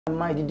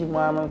My did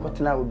mamma got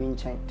now being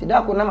chained.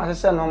 Tidako never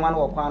said no man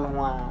walk on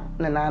one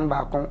and an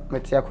bacon,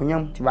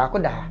 Metiacunium,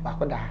 Tibacoda,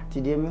 Bacoda,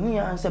 Tidim,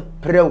 answer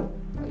pro.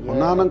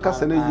 Onan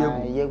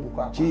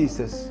Cassana,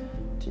 Jesus.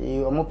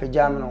 Omo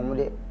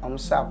pajama on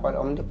sap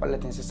on the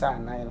politics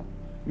society.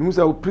 News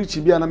I will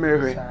preach be an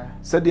American.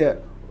 Said there,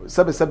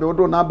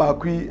 Sabesabedo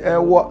Nabaqui,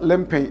 what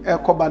Lempe,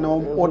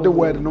 Cobano, or the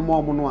word no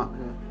more monoa.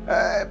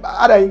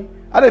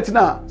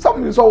 Adetina,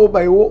 some is all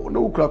by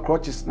no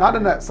crotches, not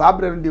in that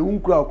sabre and the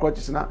uncrow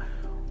crotches now.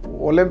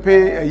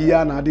 Olempe a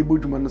year na di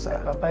bujuman sa.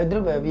 Papa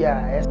drew baby,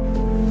 yes.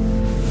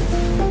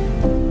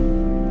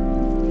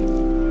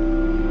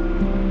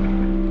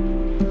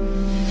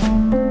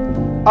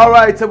 All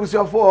right, so was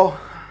your four.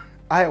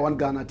 I want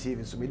Ghana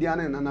TV, so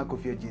Mediana and Anna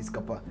Kofi J's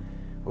Kappa.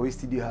 We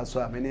studio has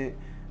so many.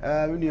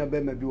 When you have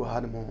been maybe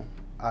had more.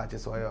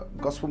 Just a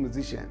gospel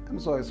musician. I'm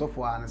sorry, so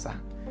for answer.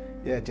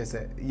 Yeah, just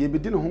say you be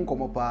doing home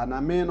come up, and I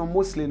mean,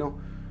 mostly no.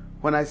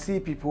 When I see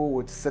people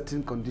with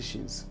certain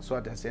conditions, so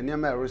I say, near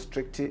my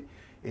restricted.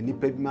 Any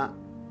pedma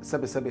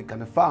sabe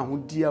can fa ho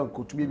dia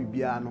ko tumi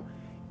bibia no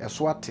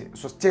eso ate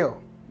so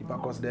still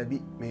because there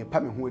be me pa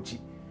me ho achi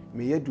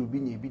me yedu bi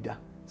nya bida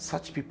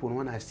such people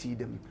when I see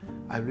them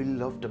I really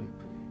love them.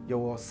 There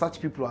were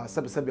such people are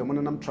sabe mo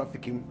nam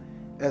trafficking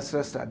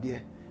extra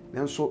there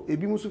then so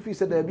ebi mu so fi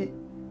say there be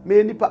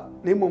me nipa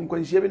na mom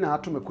kwanhia bi na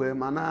ato me kwa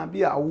ma na bi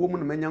a wo mu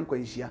no manya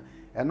kwanhia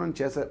eno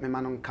nche se me ma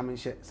no kam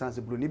nhye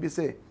sanse bro ni bi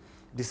say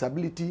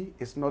disability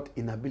is not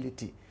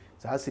inability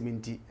so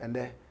aseminti and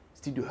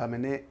studio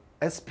hamene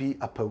SP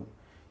Appau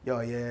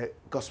ye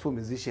gospel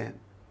musician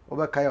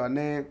oba kai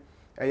one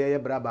ye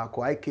braba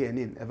ko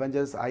IKNin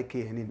evangelist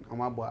IKNin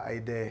omabo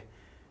aide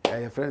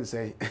friend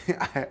say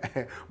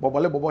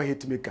bobo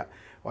hit maker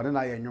one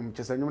na ye nwom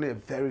chese nwom na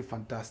very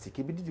fantastic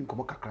e bi didi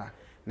nkomo kakra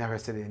na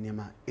hwese de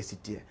niam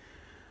esitie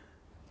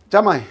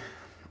jamai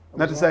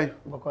na to say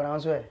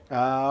bokora so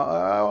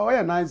oh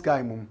yeah nice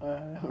guy mum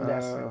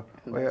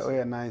oh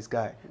yeah nice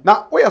guy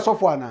na we are so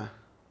far na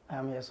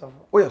I'm your sofa.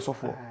 Oh, yeah, so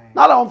for.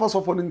 Now I want for so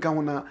for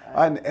Ninkana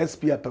and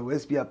SP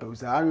Appau.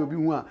 So I will be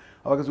one.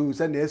 I will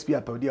send the SP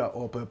Appau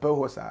or Purple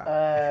Horse.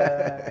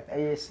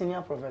 A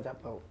senior prophet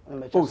Appau.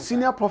 Oh,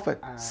 senior prophet.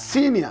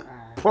 Senior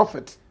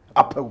prophet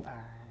Appau.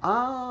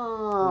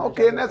 Ah,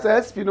 okay, that's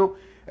a SP no.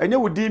 And you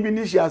would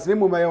diminish as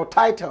name of your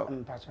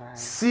title.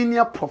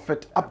 Senior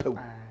prophet Appau.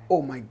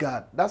 Oh my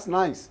God, that's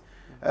nice.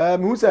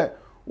 Who said,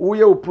 oh,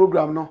 your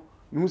program no?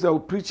 Who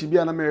said, preach be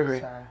an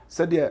American?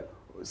 Said there.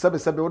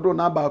 Sabe odo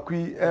na ba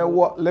kui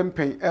wo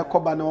lempen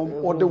koba na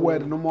o de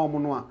word no mo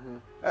no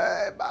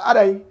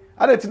a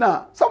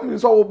adatina some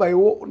so wo bai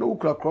wo no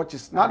ukra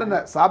crutches na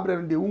na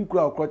sabre de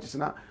unkra crutches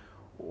na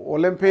o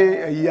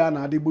lempen ayi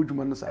na de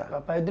bodwuma no sa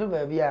papa dru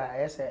ba bia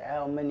yese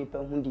o mani pa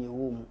hu de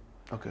wo mu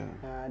okay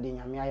de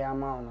nyame aya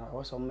ma no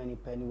wo so mani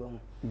pa ni wo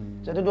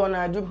mu so de do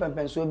na adu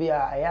pempen so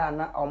bia aya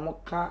na o mo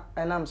ka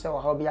enam se wo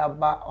ha bia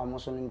ba o mo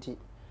so nti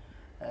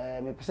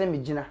me pese me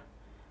gina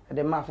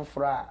de ma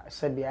fofora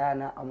sabia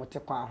na omote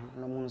kwa ho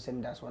no mu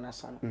nsem das wona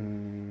san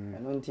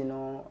no nti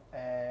no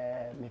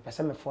me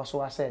pese me fo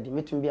so ase de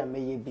metum bia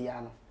meye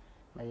bia no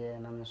meye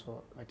na me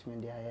so metum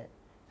dia ye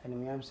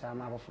enemiam sa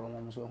ma foforo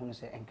mo so hunu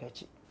se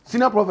enkachi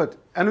senior prophet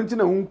eno nti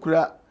na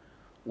hunkura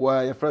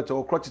wa ye frata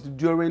o crutch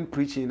during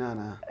preaching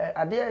na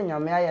ade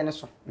nyame aye ne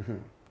so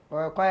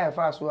kwa ya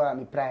fa so a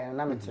me pray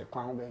na me te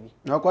kwa ho ba bi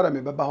na kwa da me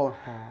beba ho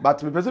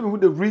but me pese me who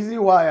the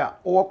reason why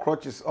all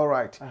crutches all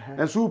right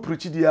and so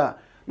preach dia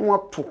no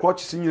to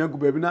crutches nyina gu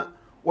ba bi na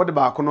wo de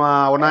ba ko no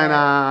a wonan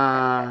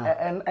na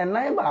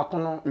en ba ko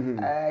no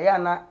ya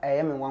na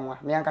ye me wanwa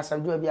me ankasa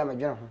du bi a me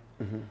dwene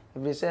ho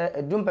if say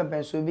edum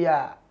pempen so bi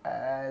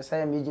a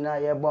say me gina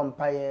ye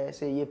bompa ye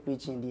say ye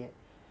preaching die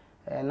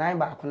nan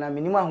ba ko na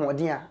menimu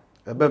ahoden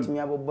a betimi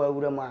abobo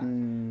awura mu a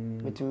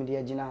betimi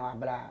de gina ho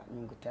abra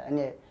nkuta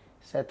ene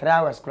say 3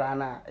 hours kra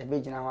na e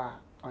be gina ho a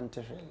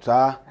onte hwe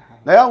sa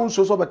na ya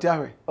unso so beti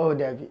ahwe oh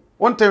dabi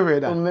onte hwe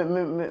da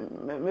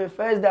me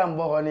first time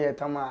bo ho ne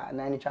tama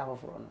na ni cha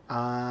foforo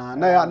no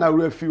na ya na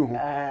wura fi ho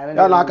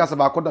ya na aka se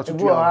ba ko da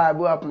tutu ya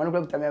bu apama no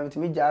kuta me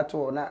betimi gya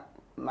to na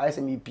ma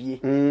ese me pie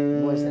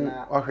bo se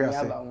na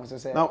ya ba mo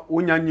se na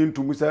onya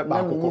nyintum se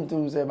ba ko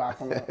nyintum se ba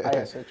ko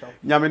aye so cho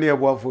nyame ne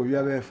ebo afo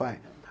wi be fine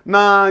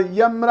na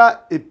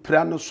yamra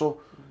epra no so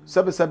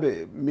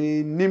sebe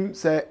me nim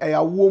se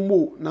eyawo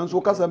mo na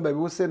nso kasa ba bi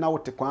wo se na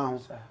wote kwan ho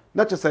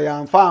na chese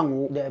ya mfa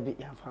anwo dabi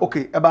ya mfa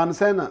okay eba no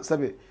se na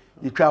sebe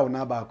yitwa wo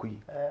na ba ko yi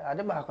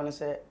ade ba ko no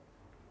se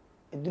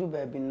eduru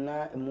ba bi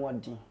na emu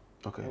odi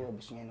okay wo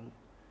busunya no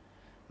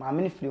ma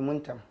me ni firi mu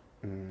ntam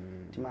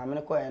ti ma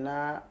me ko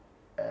na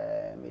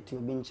meti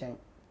obi nchen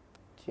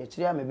ti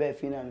akiri a me ba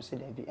fi na me se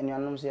dabi enu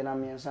anom se na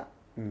me nsa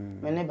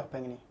me ne ba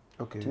pangini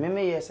okay ti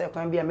me ye se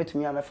kwan bia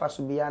metumi a me fa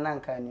so bia na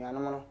nka enu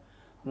anom no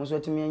mo so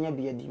tumi anya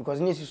bia di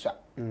because ni sisua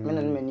me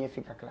na me ni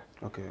afi kakra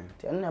okay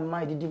ti na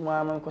ma didi mo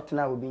ama ko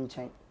tena obi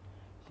nchen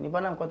ni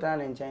bana ko tena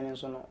na nchen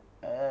nso no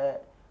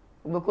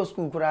ubeko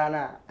school kura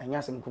na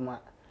anya sem kuma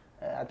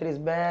at least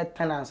be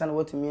 10 ansa na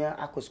wotumi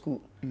akọ school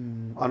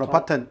ana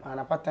pattern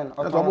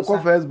oton ko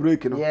first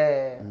break no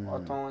yeah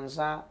oton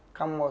nsa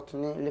come out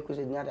ni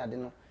lekose nya ade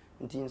no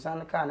nti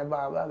insan ka ne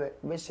ba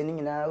be se ni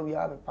nyina obi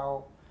a be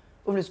pawo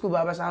ofri school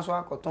ba be san so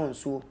akoton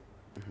nsuo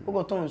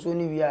okoton nsuo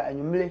ni wi a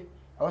anwumle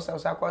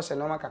awsa ko se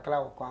no ma kakra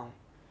wo kwan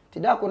ti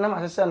da ko na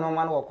ma se no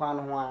ma no wo kwan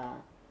no ho a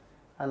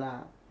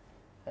ana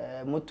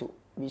moto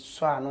bi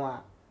so ano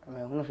a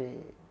me hunu fe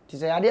ti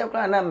se ade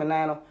akra na me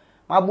nan no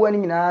ma bo ani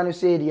nyina no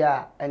se di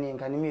a ani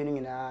nka ne mi no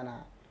nyina na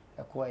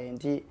ekwo ye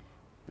nti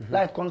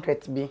light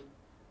concrete bi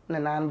na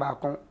nan ba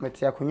ko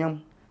meti akonyam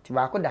ti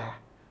ba ko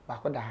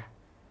da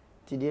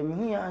ti de mi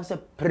hu ya se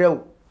prew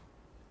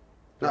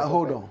na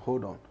hold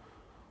on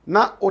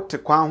na ote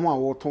kwan ho a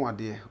wo ton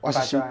ade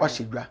wahye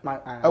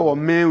e wo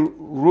main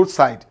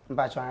roadside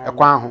e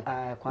kwan ho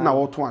na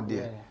wo ton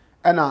ade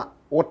e na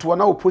wo to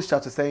na wo posture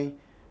to say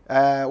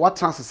what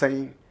trans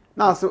say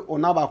na so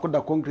ona ba ko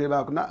da concrete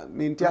ba ko na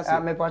me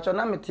ntia me pacho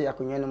na meti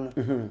akonya no mu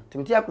ti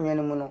meti akonya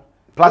no mu no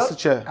plastic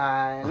chair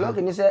look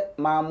ni se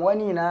ma mo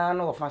ani na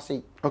no fa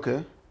sei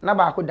okay na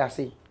ba ko da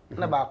sei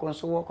na ba ko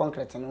nso wo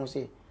concrete no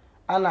sei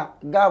ana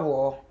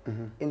gabo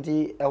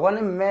nti e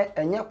woni me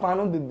enye kwan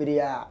no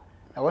bebre a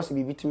e wo se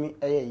bibitumi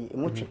eyi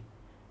emutwe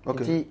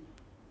nti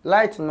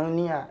light no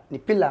ni a ni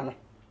pillar no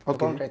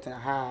concrete na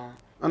ha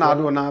ana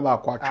ado na ba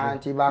ko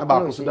atwe na ba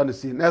ko so da no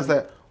see na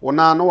se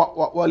wona no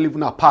wa live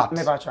na part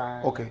me ba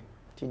try okay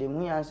ti de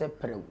mu ya se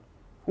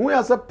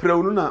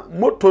prew no na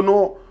moto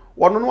no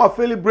wono no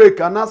afeli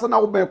break anasa na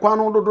wo be kwan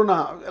no dodo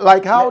na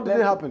like how did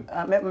it happen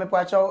me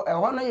pacho e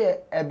ho no ye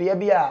ebia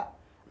bia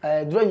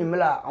duro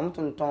nyumla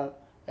omtonton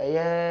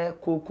eye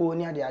koko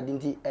ni ade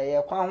nti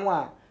eye kwan ho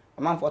a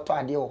amanfo to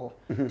ade wo ho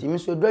ti mi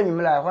so duro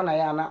nyumla ho na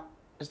ya na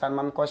stand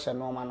mam ko hye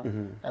no ma no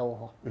e wo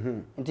ho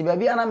nti ba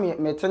bia na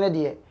me tene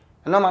de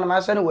no ma na ma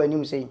hye no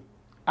wanim sei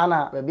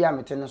ana ba bia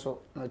me tene so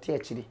no ti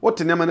akiri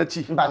wote nema na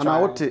chi ana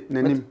wote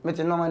nanim me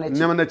tene no ma na chi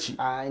nema na chi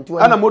nti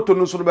ana moto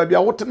no so ba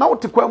bia wote na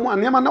wote kwa mu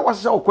anema na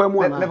wahye kwa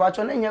mu ana me ba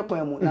cho na nya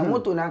kwa mu na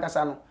moto na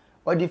nkasa no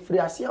odi free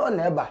ase o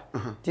na eba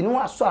ti no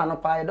aso ano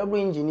pa e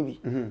double engine bi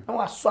na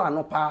waso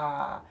ano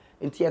pa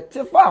nti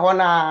etefa ho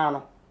na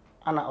no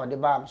ana odi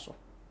ba am so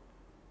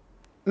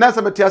na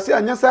se beti ase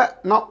anya se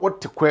na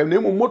wote kwa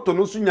na mu moto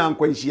no so nya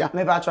nkwa nhia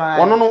me ba cho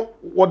ono no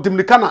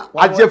wodimlika na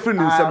agye free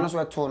ni nsem no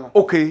so to no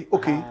okay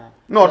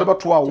na odi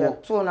beto awo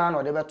to na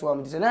odi beto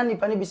am ti na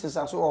nipa ni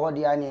bisesa so ho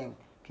de ane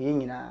ke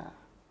nyina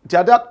ti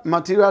that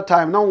material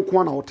time na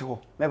nko na wote ho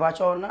me ba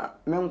cho na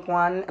me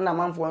nko na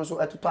manfo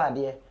nso etuto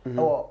ade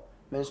wo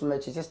me nso me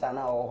chi sister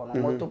na wo ho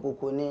no moto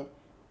koko ni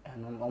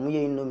no mo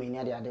ye no me ni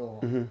ade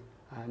wo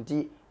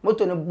anti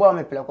moto ne bo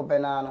me pele ko pe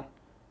na no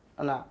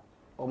na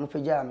o mo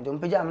peja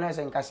me na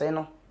se nkase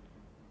no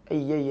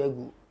ye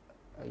egu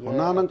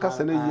ona na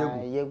nkase na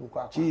yegu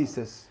kwa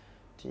Jesus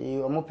ti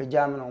o mo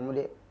peja me no mo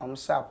de o mo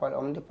sa pole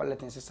o mo de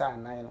politics sa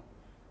nan no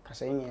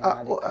kase yin na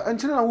ade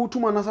enchine na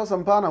wutuma na sasa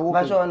mpa na wo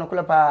ba so no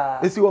kula pa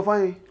esi wo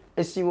fan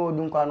esi wo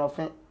dun kwa no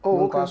fe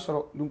dun kwa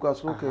soro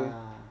okay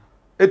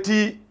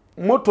eti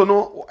moto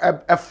no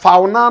e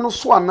fauna no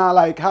so na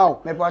like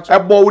how e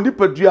bo ni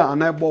padua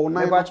na e bo na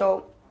me ba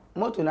cho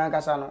moto na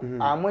nkasa no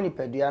amoni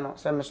padua no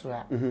se me so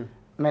ha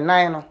me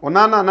nan no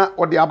ona na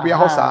odi abia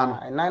ho sa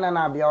no nan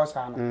na abia ho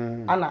sa no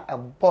ana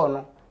ebo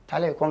no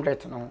tale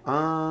concrete no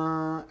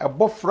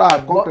ebo fra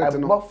concrete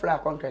no ebo fra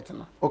concrete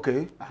no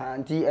okay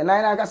nti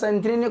nan na nkasa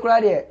ntiri ni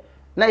kura de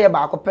na ye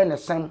ba akopɛ ne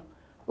sam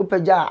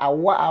upeja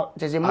awa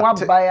tese mu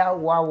abaya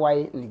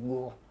wawai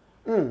nigo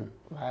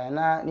ba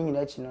na ni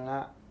nyina chi no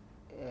na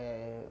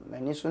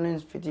mani so ne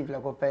fiti fla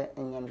kopɛ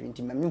nyam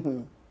nti mami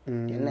hu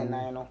de na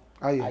nan no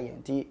aye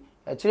nti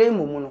akire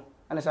mu no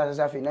ana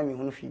sa fe na mi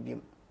hu no fi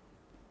biem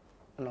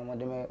no mo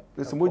de me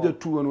ese moja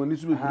tu no ni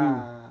so bebre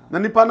na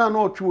nipa na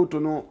otwe moto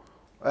no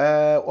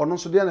ono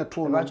so de na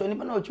to no ba cho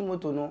nipa na otwe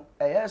moto no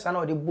sa na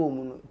o de bo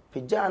mu no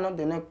peja no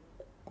de ne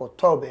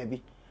koto ba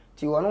bi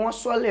ti wono wo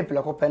so le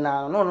fla kopɛ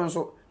na no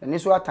nso ni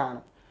so atan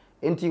no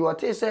enti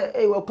wote se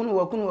wakunu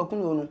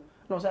no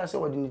no sa se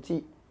wodi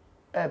niti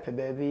pe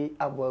ba bi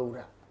abo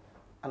awura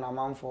ana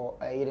manfo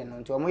yire no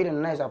nti o mo yire no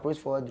na is approach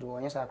for dru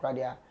onye sa kra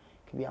dia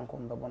ke bi anko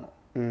mbebo no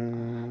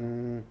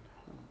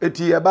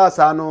eti e ba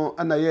sa no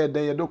na ye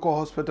den ye doko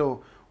hospital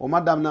o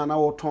madam na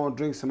wo ton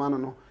drinks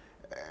man no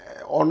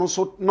ono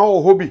so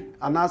no hobby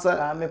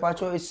anasa me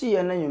pacho esi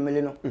ye na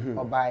nyumele no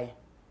obai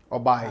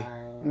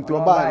nti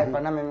obai pa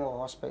na me wo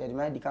hospital de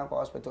ma di kan ko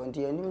hospital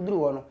nti enim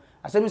dru wo no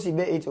asem si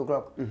be 8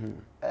 o'clock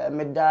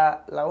me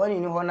da lawani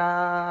ni ho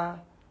na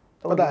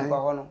odun kwa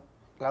ho no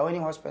lawani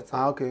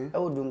hospital okay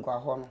odun kwa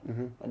ho no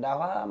da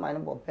ho ma ni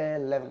bo pe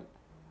 11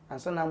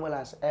 ansa na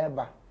ambulance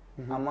eba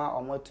ama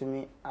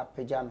omotumi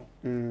apejame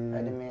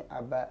ede me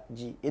aba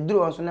ji eduru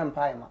won so na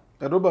mpai ma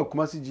edoba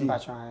kumasi ji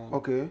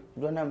okay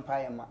do na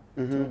mpai ma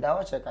da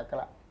wo che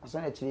kakra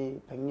ansa na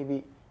chiri panyi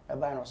bi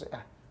eba na so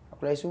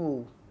akura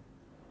isu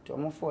to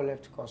mo for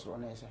left course ro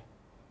na ese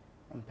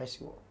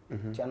mpesi wo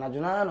ti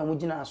anaduna na mo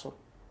gina so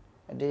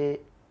de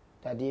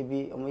dade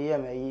bi omo ye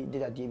mai de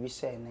dade bi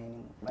se na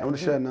ni mo on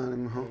share na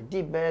ni ho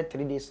di be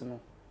 3 days no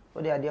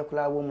o de ade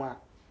kula wo mu a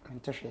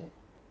ntehwe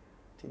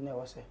ti na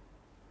wo se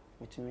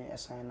mitimi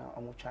assign na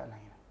omo twa na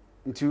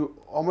nti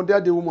omode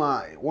ade wo mu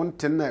a won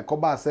ten na ko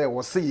ba say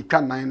wo se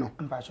yika nan no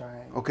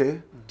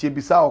okay ti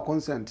bisa o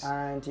consent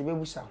nti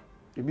bebusa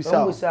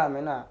bebusa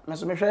me na me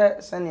so me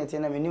hwe sane tie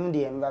na menim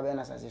de mba be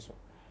na sase so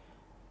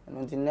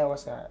no nti na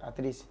wasa at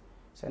least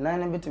se nan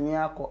na betumi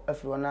akọ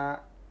afiro na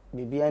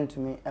bibia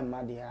ntumi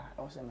emma de a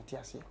o se meti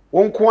ase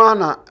wonko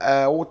ana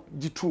wo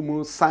gitu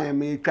mu sign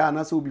me twa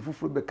na se obi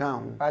fufuru be kan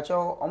ho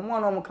acho omo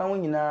na omo kan wo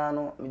nyina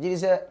no me giri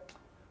se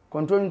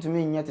control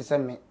ntumi nya te se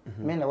me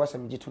na wasa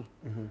me gitu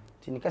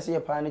ti ni kase ye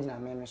pa na gina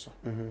me so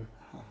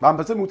ba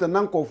mpese mu tan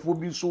nankofo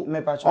bi so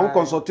on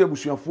consult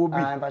abusuafo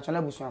bi pacho na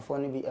abusuafo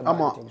ni bi e ba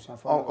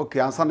abusuafo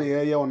okay ansa na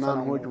ye ona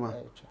no adwuma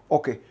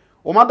okay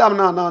o madam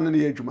na ne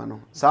ye adwuma no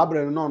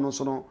sabre no no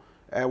so no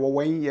wo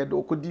wan ye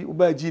do kodi wo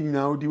ba ji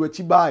nya odi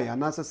wachi ba ya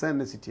na sesen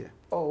na sitie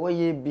wo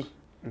ye bi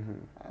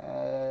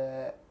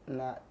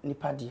na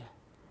nipa dia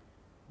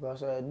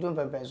because do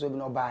pempen so bi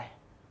no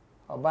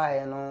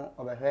obae no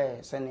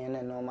obehwe sene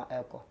ne no ma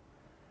eko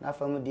na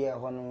famu dia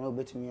ho no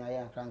obetumi aye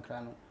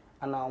akrankra no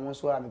ana omo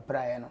so a be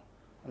prae no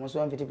omo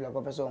so amfiti pla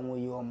ko pese omo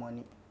yi omo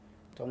ni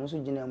to omo so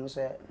gina mu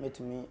se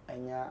metumi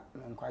anya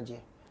menkwaje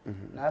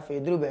na afa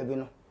eduru ba bi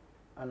no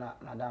ana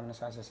madam no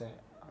sa se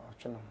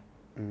otwe no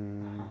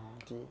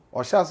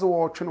o sha se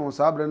wo otwe no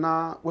sa abre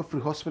na wa free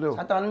hospital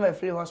ata no wa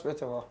free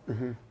hospital ho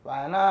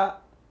ba na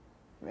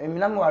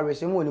emina mo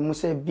arese mo ni mu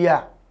se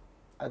bia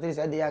at least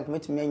ade yank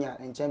metumi anya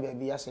nchen ba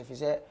bi ya se fi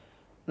se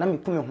na me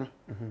kume ho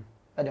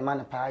e de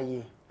man pa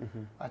ye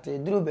ate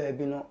duru ba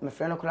bi no me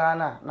frɛ no kra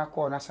na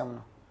call na sam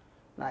no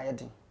na ye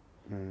din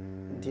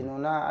ndi no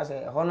na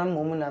ase ho na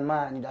mo mu na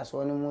ma ni da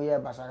so no mu ye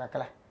basa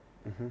kakla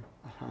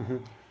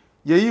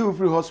ye you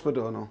free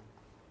hospital no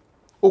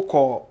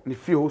ukọ ni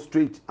free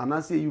straight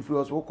anase you free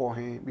hospital ukọ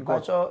he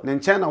because ne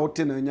nchen na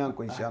wote na nya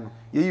nkwanhia no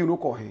ye you no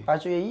ukọ he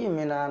pacho ye yi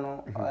me na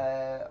no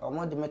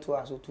omo de meto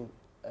aso tu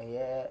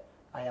ye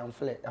I am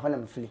free ho na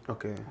me free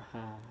okay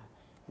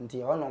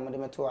nti ho na omo de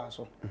meto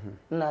aso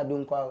na do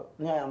nkwa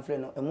ni I am free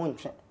no emu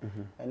ntwe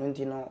enu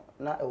nti no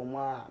na ewumu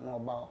a na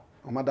oba ho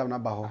o madam na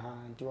ba ho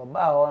nti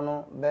oba ho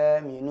no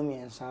be mienu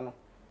miensa no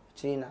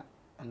china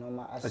eno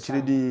ma asa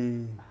achiri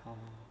di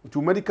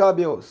to medical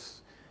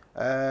bills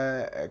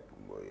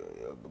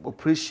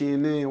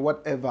operation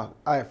whatever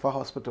I for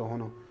hospital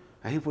hono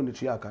ahifo ne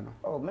tuya aka no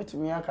oh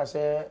metumi aka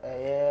se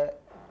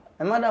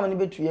madam ni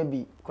betuya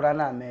bi kura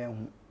na ma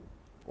ehu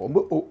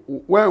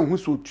wa hu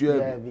so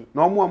tuya bi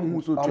na omo am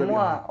hu so tuya bi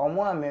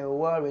omo a me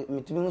wo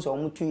metumi hu so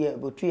omo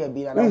tuya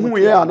bi na hu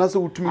ye anase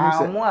utumi hu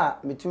se omo a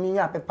metumi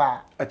nya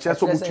pepa a che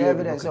so tuya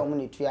evidence omo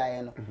ni tuya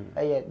ye no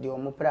eye de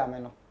omo pra me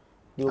no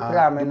de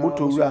opra me no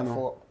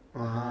no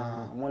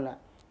omo na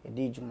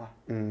edi juma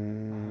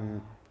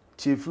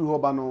chiefi ho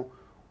ba no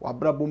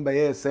wabra bomba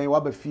ye sen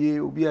waba fie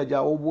obi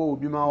aja obo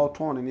obi ma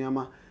oton ne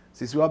niama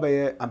sisi waba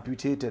ye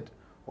amputated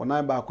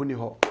onan ba ko ni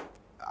ho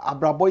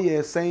abrabo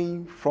ye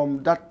sen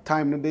from that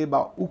time no dey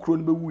ba ukro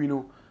no be wu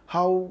no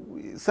how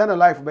send a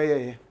life be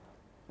ye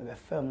be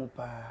fam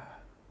pa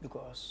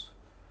because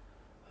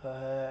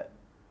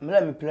me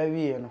la me play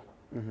wi no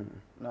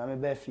na me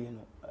be fie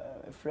no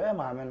frɛ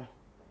ma me no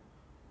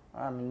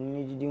am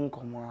ni didi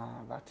nkomo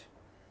but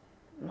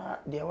na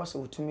there was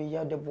utumi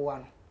ya de boa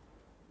no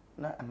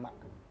na ama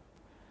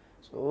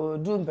so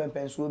do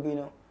pempen so bi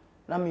no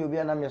na me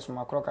obi na me so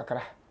makro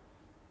kakra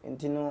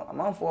ntino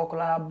amanfo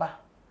okla ba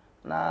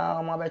na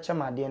o ma be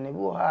chemade ne bi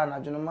ha na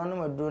dweno ma no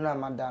maduro na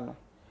amada no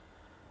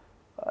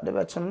de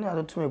be chem ne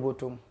atoto me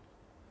botom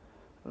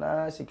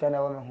na sika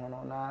na wa me ho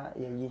no na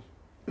yeyi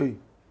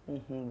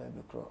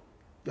baby kro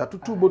ya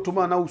tutu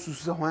botom na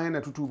ususu se hwan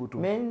na tutu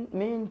botom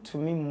men to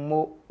me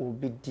mo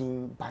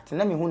obidin but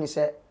na me hu ni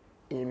se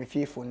me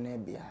fiefo na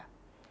bia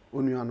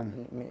onuanom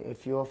me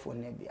fiefo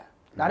na bia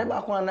na re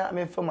ba ko na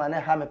me fama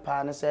na ha me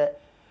pa ne se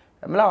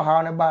mla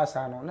ha ne ba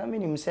sa no na me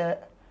nim se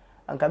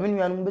anka me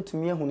nuanom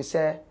betumi ehu ni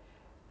se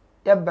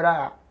ye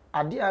bra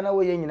ade ana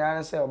wo ye nyina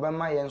ne se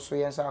obema ye nso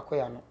ye nsa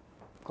akoya no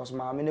because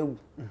ma me na wu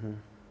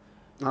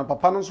na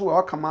papa no so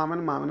wa ka ma me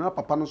na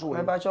papa no so we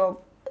me ba cho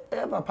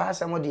papa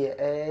asemo de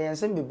ye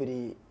nsem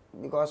bebere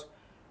because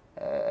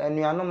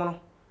nuanom no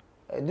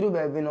duru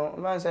ba bi no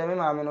man se me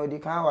ma me no di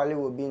kan wale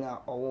wo bi na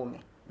owo me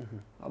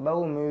oba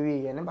wo me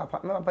wi ye ne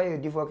papa ye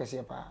di for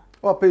kese pa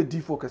o pa di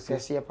for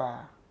kese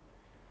pa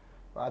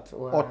what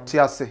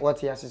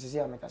otiase sisi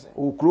amekase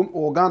o krum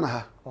o Ghana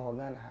ha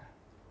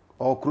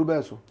o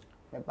krube so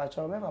me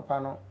papa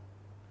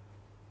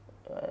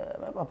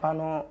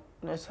no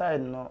ne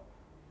side no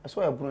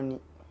so ebunoni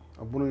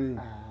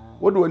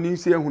what do we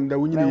say ehunda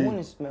wonyini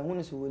me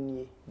hunu se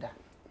woni da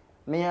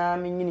me ya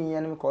me nyini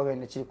ye ne ko hwe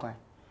na chi kwan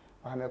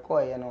wa me ko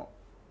ye no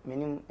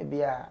menim e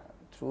bia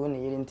true ne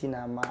yiri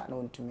ntina ma na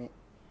ontumi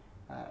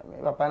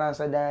me papa na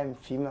sa dan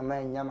fi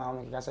mama nya ma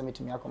ho kasa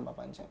metumi akon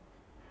papa nche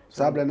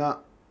sabre na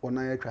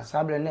ona yetwa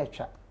sabre na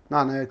etwa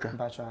na na yetwa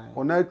bacho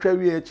ona etwa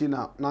wi echi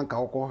na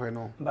nka ko hwe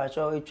no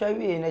bacho etwa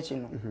wi na echi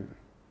no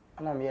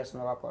ana me yes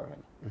na ba ko hwe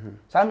no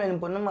sabre ni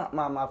ponu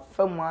ma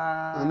famu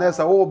na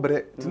esa wo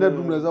bre tina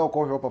dum na za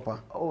ko hwe papa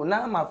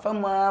na ma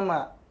famu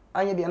ma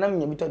anya bia na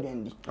menya bi to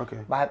dendi okay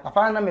ba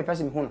papa na me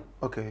pese me hu no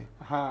okay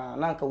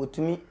na nka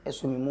wotumi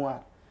esumi mu a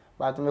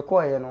ba to me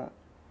ko ye no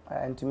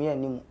ntumi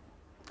animu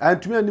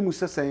antumi animu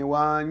sesen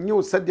wa nye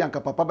o sedi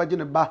anka papa ba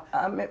gine ba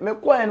me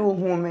ko ye no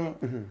hu me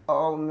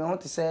o me ho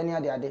te se ni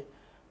ade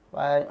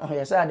ba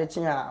ye se ade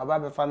chin a oba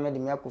be fa me de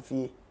me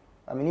akofie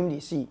ba me nim de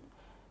si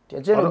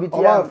te je no bi ti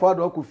oba fa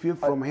do akofie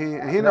from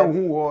he na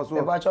hu wo so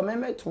e ba cho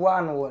me to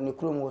one wo ne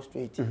krom wo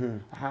straight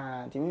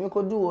ti me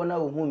ko du wo na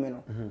hu me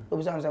no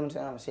obi sam sam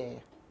sam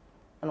se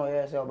ana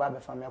ye se oba be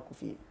fa me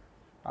akofie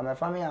ama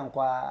fa me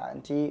ankwa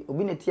nti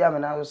obi ne ti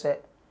amena so se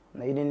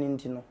na yide ni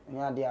nti no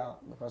nya de a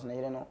because na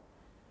yide no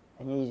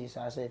enye easy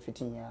sa se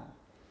fitin ya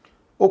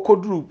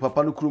okoduru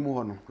papa no kuro mu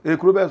ho no e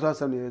kuro be so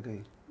asem ne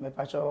kai me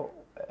pa cho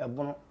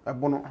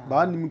ebono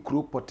ba nim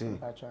kuro pote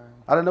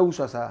ara na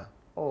wuso sa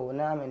oh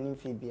na ma nim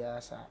fi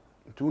bia sa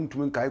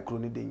tuntum kai kuro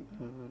ni den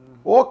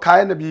o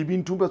kai na bibi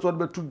ntum pe so de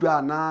betu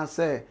dua na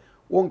se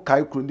won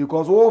kai kuro ndi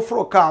because o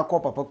fro ka akọ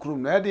papa kuro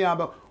na e den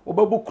aba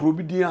obabu kuro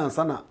bi di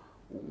ansa na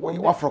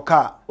wa fro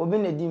ka obi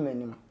na di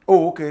manim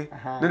oh okay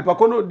then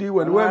papa no di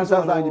when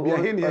sa sa bia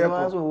he ne e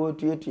ko so wo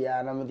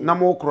tuatua na me di na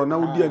mo kro na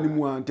odi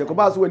animu an te ko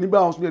ba so wani ba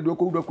hoso ne do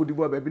ko di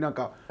bo ba bi na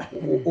ka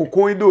o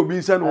ko inde obi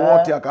nse no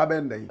wo te aka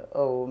ba ndai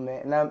oh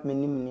me na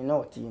menim ni na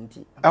oti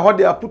nti e ho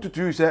de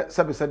apututu se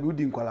sebe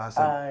udi nkwala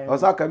asa o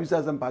sa ka bi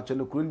sa pa che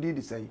no kro ndi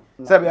di sai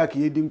sebe aka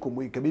ye di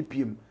nkomo ka be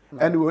piem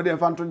anyway o de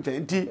fa nto nche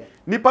nti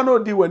nipa no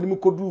di wani mu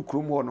kodu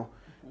kro mu ho no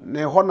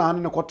ne ho na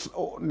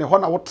ne ho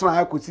na wotena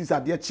akosi sa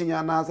de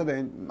chinya na se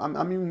de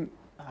ami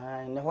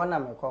ne ho na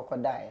me ko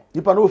dae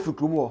nipa no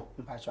ofikru mu ho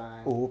mpacho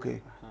oh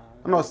okay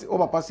no o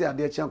papa se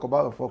ade chi anko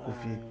ba fo ko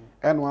fie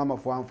eno ama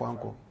fo anfo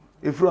anko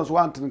efru so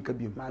wanten nka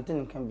biem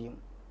manten nka biem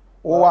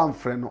o wan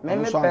frɛ no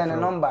me so pen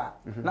number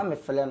na me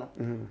fle no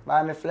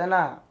ba me fle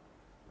na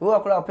wo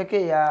akura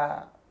opeke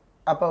ya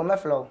Appau me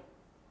fle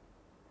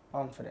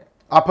on fre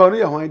Appau no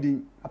ye hwan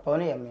din Appau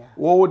no ye me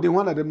wo di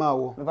hwan na de ma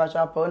wo me ba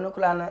cha Appau no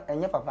kula no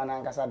enye papa na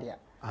nkasa dia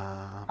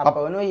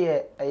Appau no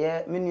ye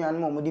me nuan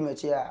mo modi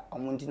machi a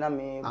omunti na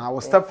me wo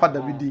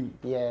stepfather bi din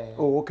yeah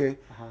oh okay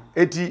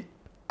eti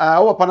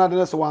wo papa na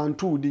de so 1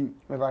 2 din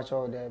me ba cha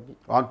o da bi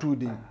 1 2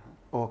 din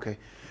okay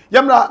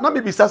yamra na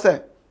me bisa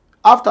se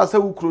after say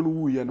ukro no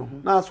wuye no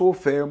na so wo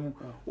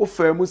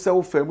fam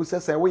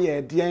se wo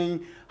ye den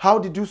how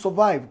did you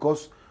survive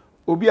because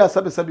obi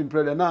asabe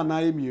prayer na na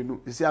ye mienu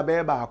isi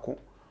abe ba ako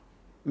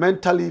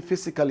mentally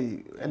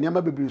physically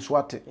eniama bebiri so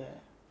ate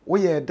wo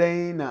ye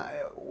den na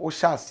wo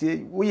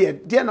shasie wo ye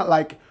den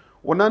like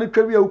wona no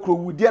twa wi ukro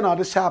wu den na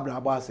de shabra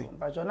aba ase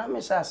ba jo na me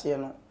shasie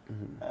no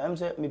am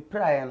say me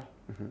prayer no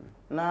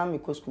na me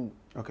ko school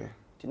okay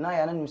ti na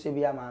ya na nim se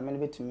bia ma me no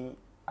betumi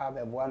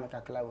abeboa me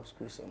kakla wo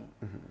school sem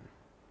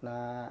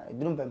na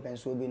edrum pempen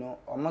so bi no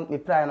me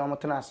prayer no mo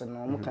tena ase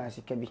no mo kan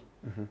sika bi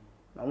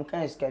na mo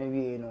kan sika ni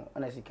bi no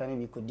na sika ni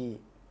bi kodi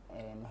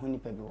me huni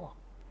pa bi wo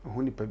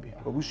huni pa bi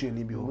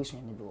obusuani bi wo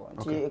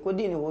ti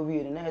ekodi ni wo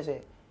bi no na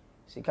se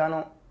sika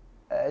no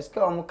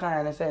sika mo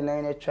kan na se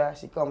na twa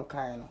sika mo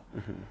kan no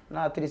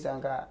na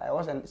trisanka I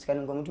was sika ni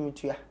ngomutu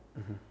mitua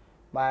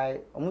by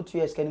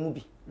omutua sika ni mu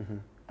bi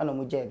ana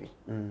mo je bi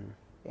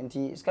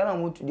enti sika na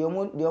omutu de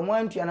omo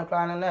antua na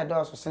kra na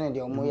do so sene de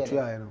omo ye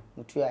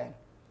mutua ye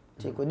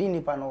ti kodi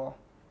nipa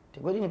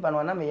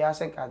no na me ya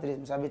se ka tris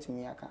msa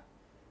betimi aka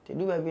te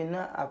du ba bi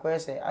na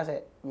akwese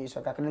ase mi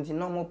so ka kranti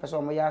no mo pese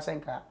omo ya se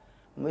ka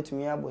mo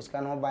betimi abo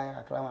sika no ban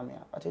akra ma me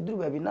a te du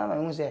ba bi na ma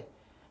hu se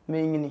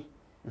me nyini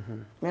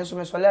me so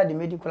me so la de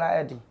medical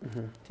aid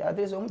ti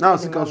atris omo na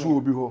sika so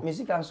obi ho me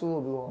sika so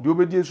obi ho de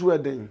obedi so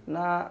eden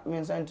na me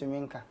nsan to me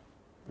nka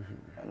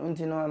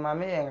nti no ma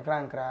me ye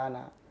nkra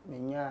na me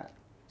nya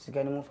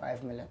sika ni mu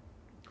 5 million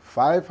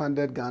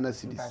 500 Ghana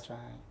cedis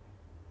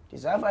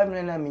this 5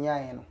 million na minya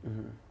ye no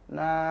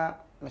na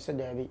me se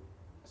dabi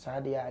sa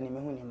de ya ni me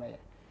hu ni me ye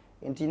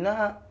enti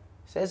na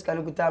se sika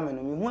ni kuta me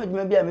no me hu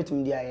adwuma bia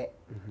metum di aye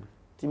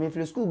ti me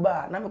fle school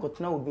ba na me ko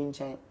tena obi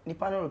nchen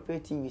nipa no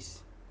repair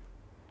TVs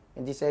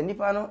enti se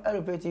nipa no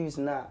repair TVs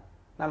na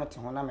me te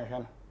ho na me hwe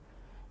no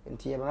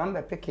enti ye ba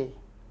mbe peke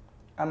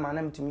ama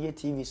na metum ye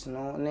TVs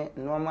no ne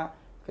normal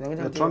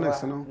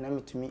electronics no na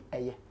metumi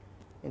eye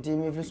enti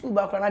me fle school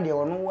ba kwa na de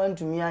wo no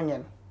wantumi anye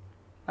no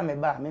na me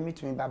ba me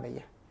metumi ba be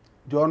ye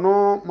de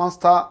ono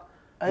master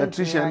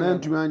electrician na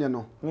ntumi anya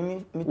no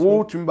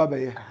wo tumi ba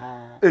be ye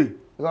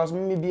because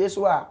me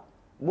bieso a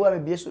bo a me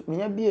bieso me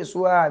nya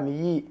bieso a me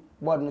yi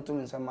board no to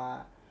me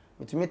nsama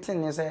metumi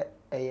tenne se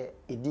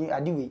edin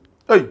adiwe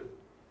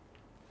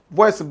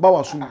voice ba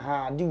wa sum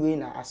adiwe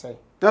na asai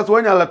that's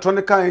when you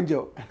electronic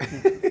angel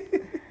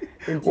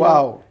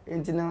wow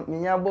enti no me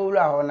nya bo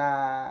wura ho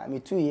na me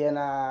tu ye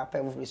na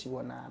pa mo fresi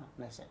wo na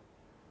se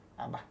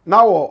aba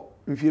na wo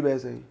mfie be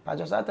say pa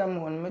jo sata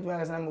mo metumi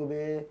aka sana mo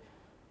be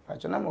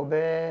na mo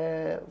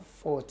be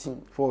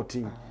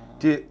 14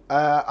 ti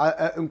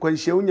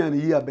nkwanhia unya ne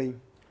yi aben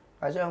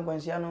Aja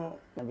Kwansiano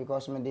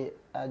because me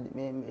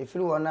if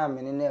you wanna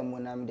me name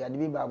when I'm the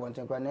Adibi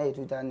Babonte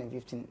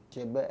 2015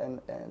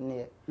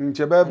 near.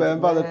 Chebe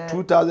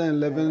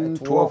 2011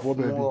 12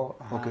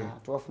 okay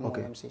 12 more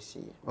MCC.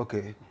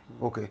 Okay.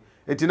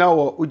 Etina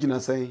wo ugina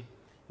say.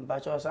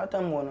 But was at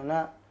time one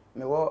na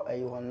me wo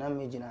ayi won na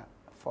me gina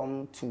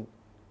form 2.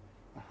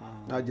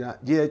 Na gina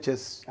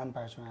GHS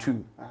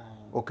 2.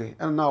 Okay.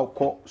 And now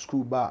call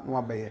school bar no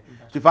abaye.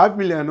 5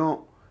 million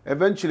no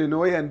eventually no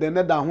way and then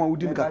that ho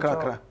wudi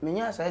kakra. Me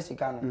nya say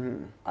sika no.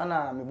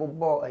 Ana me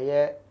bobo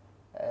aye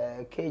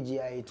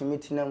KGI to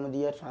meet na mu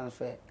de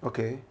transfer.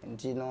 Okay.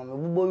 Nti no me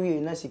bobo wie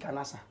na sika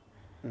na sa.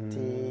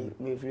 Ti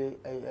me free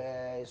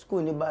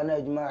school ni ba na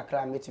adwuma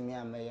akra metimi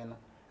amaye no.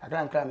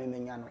 Akra nkra me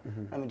menya no.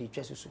 Na me de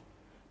twesusu.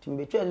 Ti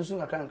me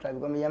twesusu akra nkra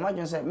because me yama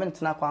dwen say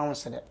mentena kwa ho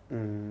sede.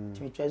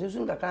 Ti me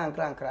twesusu akra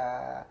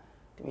nkra.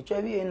 Ti me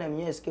twa wie na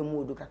me nya sika mu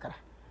odu kakra.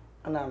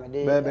 Ana me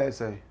de bebe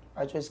say.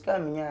 Acho sika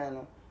me nya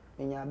no.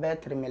 Nya be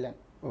 3 million.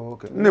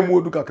 Okay. Ne mu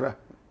odu kakra.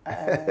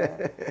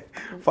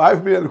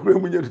 5 million kure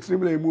mu nya 3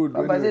 million mu odu.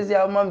 Papa say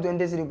say mam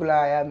 20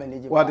 circular ya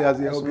manage. What is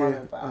it? Okay.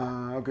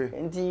 Okay.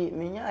 Nti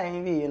me nya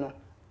envi no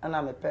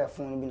ana me pay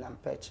phone bi na me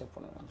pay chip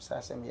no am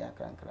say say me ya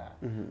krankra.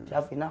 Ti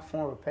afi na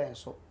phone repair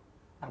so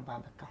aba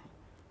be ka.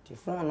 Ti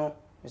phone no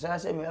me say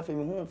say me afi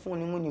me hu phone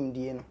ni mu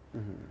nimdie no.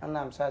 Ana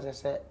am say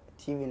say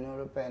TV no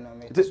repair no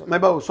me. My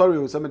bow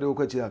sorry some de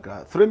okwachi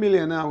akra. 3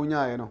 million na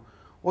unya ye no.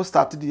 What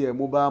started the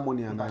mobile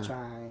money and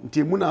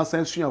nti mu na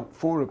asan sua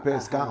phone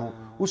repairs ka ho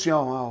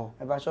usua ho ho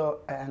e ba so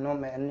no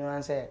me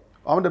anyone say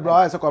on the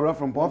bra is a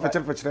from phone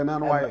fetcher na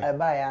no why e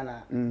ba ya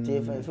na ti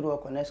if you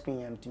work on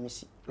screen am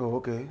timisi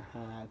okay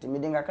ti me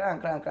dinga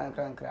kran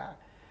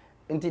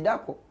nti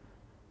dako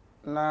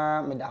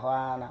na me da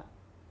ho na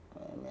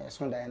me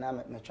so da na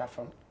me twa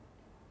film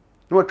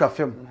no twa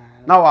film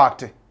now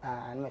act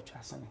na me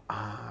twa sane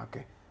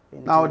okay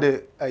now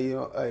the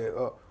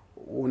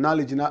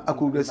knowledge na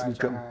akugres ni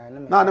kam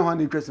na ne ho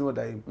na interest no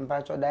dai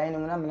mpacho dai ni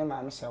na me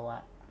ma me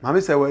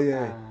sewa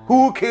yeah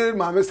who killed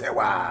mama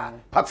sewa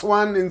part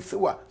 1 in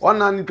sewa one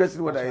na interest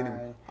no dai ni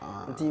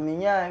nti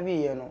minya wi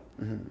ye no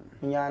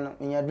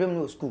minya dream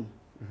no school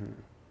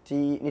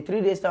ti ni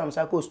 3 days time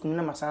sa ko school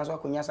na masan so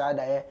akonya sa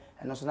da ye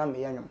eno so na me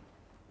yanyom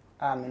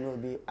me no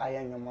bi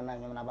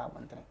ayanyom na ba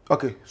bontre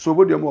okay so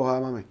bodu mo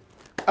ha mama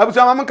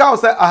abuja mama ka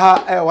say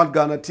aha One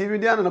Ghana TV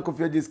dia na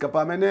Kofi Agis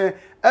kapa me ne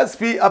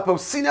SP Appau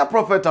senior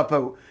prophet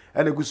Appau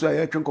ene gusu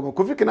aye twenkom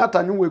Kofi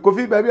kinata nwe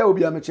Kofi ba bia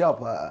obi amechi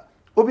apa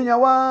obi nya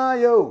wa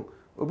yo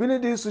obi ne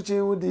di suchi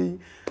wudi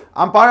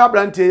ampara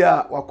brantie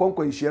ya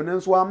wakonkwa nhia no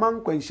nso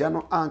amankwa nhia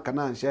no anka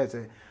na nhia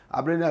say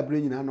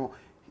abre nyina no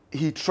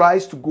he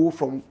tries to go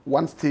from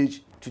one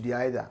stage to the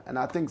other and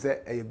I think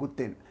say a good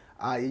thing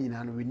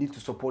we need to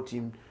support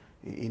him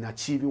in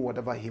achieving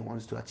whatever he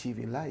wants to achieve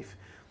in life.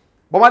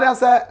 But what I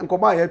say,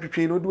 nkoma ya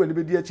twetwe no do ani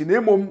be di na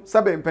emom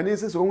sabe mpani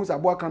sese ohun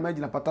sabo akran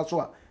gina pata so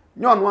a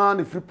nyon wa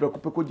na free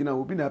prekopeko gina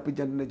obi na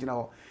apagya na gina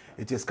ho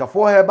it is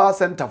Kafo Herbal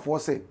Center for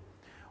say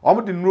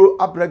omo de nuro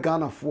abre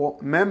Ghana for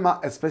mema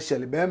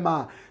especially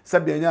mema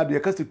sabe anya de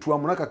yakasi tu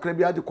amuna kakra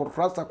bi ade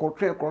kortrasa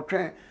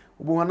kortwen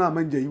obo na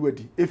manja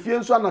yiwadi efie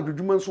nso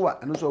anadodwuma nso a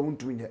eno so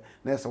awuntumi nye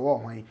na ese wo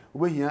hwan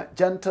obehia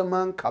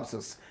gentleman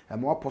capsules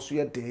ema waposo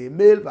ye de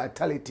male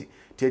vitality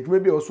ti adwuma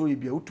bi oso ye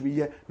bia utumi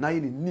ye na ye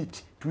ni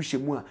neat tu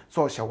hyemu a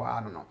so hyewa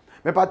ano no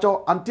me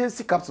pacho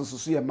anti capsules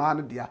so ye ma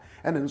no dia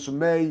ena nso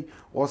mai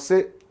wo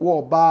se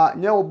wo ba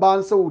nye wo ba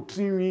nse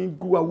otrinwi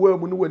gu a wa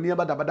mu no wani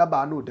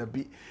abadabada na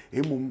odabi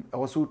emum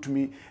wo so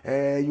otumi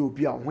ye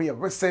obi a ho ye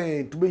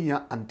recent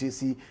obehia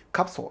anti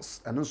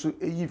capsules eno nso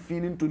eyi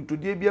finin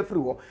tontodie bi afiri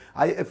ho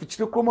aye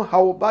afichire krom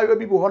hawo ba yo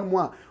bi bo hon mu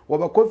a wo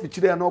ba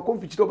konfichire na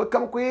konfichire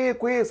obekam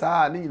kwe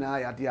saa ne nyina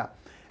ya de a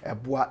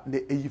eboa ne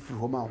eyi firi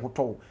ho ma ho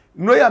to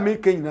no ya me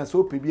kan nyina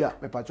so pebi a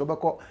me pacho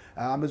beko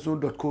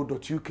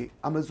amazon.co.uk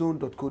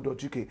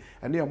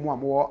ene ya mu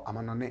amwo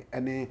amanone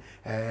ene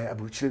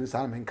abuchire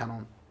saa me nka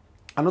no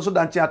ano so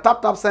danche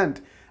tap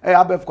send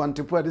abef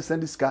kwantepo de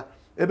send ska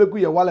ebegu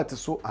ye wallet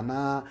so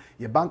ana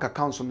ye bank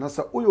account so na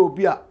sa oyo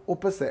obi a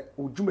opese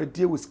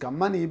odwumadie wiska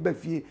money ba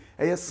fie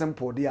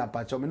simple de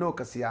apacho me no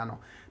kasia no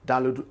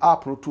download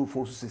app no to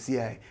phone so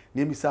sesi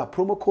na mi sa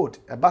promo code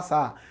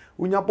basa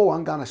unya bo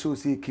One Ghana show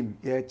say kim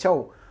ye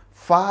chow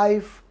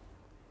 £5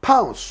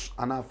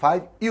 and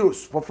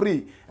 €5 for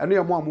free eno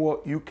ye mo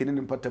amwo UK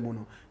ni mpatamu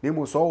no na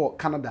mo so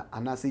Canada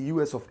and say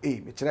US of A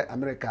me kire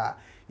America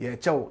ye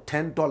chow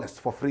 $10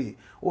 for free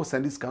o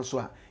send this cancel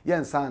a ye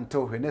nsa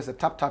until when say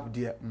tap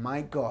there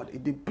my god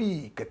it dey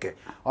big keke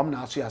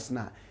na aso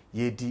asna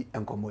ye di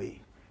enkomo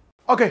yi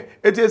okay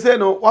it is say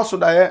no waso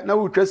dae na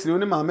wo twasini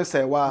oni ma me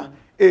say wa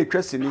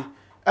twasini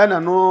ena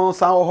no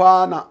sa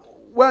ho na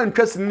wan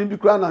twasini bi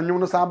kura na nwom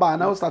no sa ba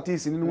na wo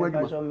statistics ni no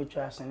adwuma so me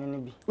twasini ni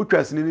bi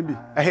utwasini ni bi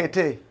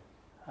ehete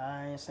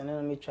sene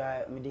no me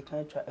twa me de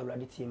kan twa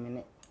awrade tie me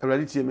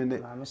ne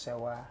ma me say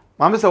wa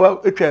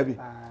etwa bi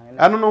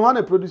eno no wa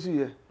na produce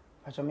ye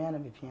acho me na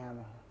be pia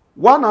no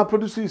wa na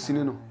produce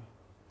sini no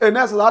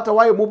nurse that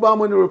why mobile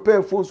money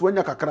repair phones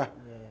wanya kakra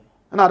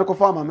na ade ko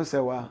fa ma me say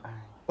wa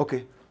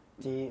okay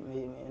ti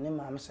ne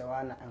ma me se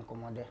wa na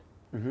enkomode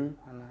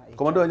ana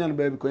komode onya no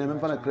baby ko ya me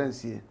fa na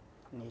currency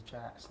ni twa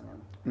asene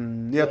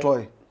ne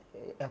toy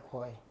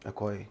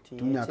ekoi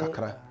tumnya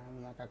kakra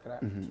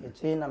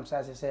ti nam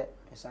sa se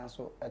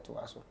esanso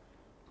etoaso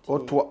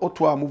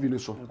oto movie no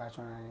so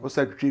o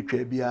sa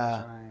twetwa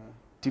bia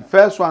ti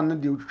first one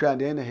de twetwa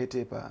de na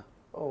hete pa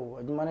oh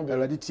aduma na de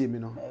already team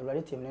no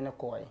already team ne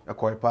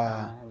ekoi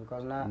pa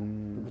because na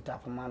bita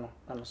fama no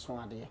na me so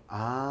ade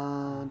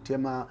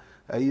tema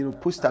you know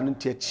poster no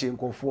tie chi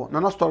nkofo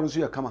na story so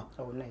ya kama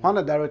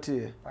na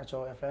director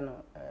pacho e friend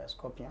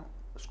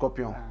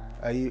Scorpion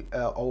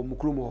o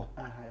mukrumo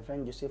e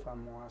friend Joseph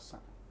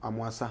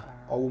Amwasa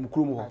o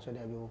mukrumo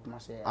ho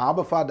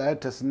aba fa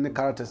directors ne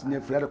characters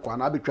ne frere kwa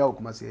na abetwa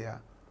okumase ya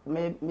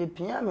me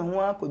pia me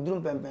ho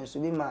akoduru pempen so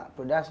bi ma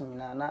production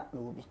nyina na me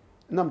wo bi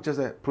na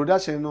mcheze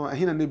production no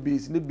ahina ne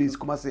base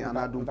kumase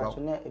ana dunkwa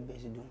na e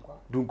base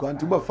dunkwa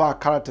nti ba fa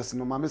characters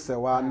no ma me se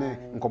wa ne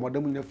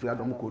nkomodam nya frere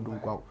dom ko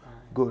dunkwa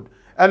good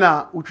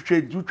ana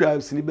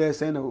utwitwa sini be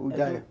sen na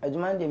ujaye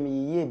adwuma de me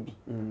yiye bi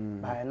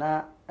ba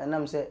na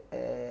enam se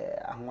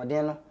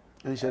ahoden no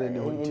enhyere ne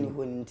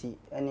honti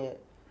ene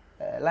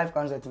live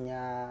concert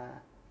nya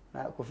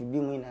na Kofi B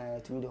mu na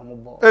timi de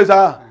omo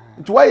sa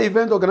nti why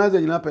event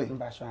organizer nyina pay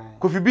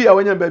Kofi B a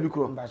wanya baby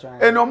kro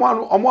ene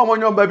omo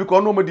nya baby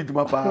kro no mo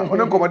diduma pa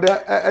one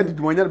nkomoda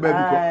adiduma nya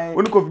baby kro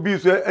one Kofi B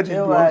so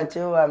adiduma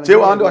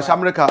chewa ande o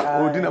America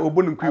odina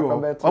obonu nkwi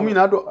ho omo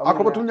nyina do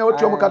akroboto nya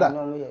watu omkada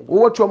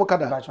wo watu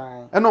omkada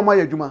ene omo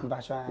ya adwuma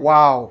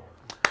wow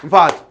in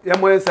fact ya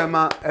mo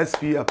sema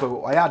SP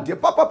Appau aya de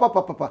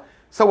papa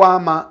so wa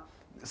ma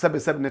sebe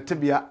ne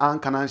tibia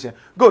ankananhye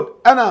good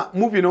ana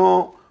movie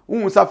no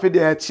unsa fe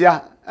de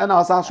chia ana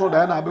osan so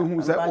da na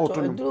abehu se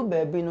oto no dru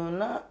baby no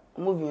na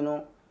movie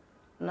no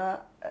na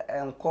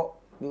enko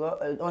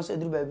because on say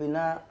dru baby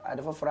na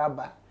adefofra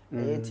aba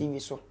TV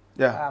so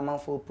man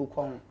for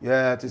pukon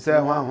to say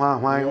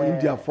hwan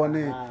India for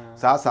ne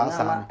sa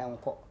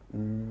enko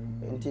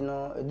enti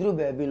no dru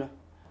baby no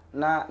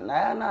na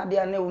ya na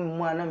de na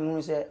mu ana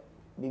mu se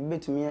bibi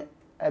betumi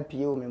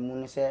apie o memu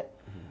no se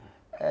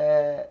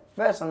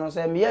first no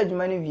say me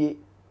adwuma ni wie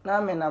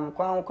na me nam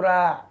kwan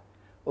kra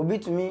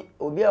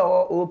obi a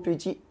o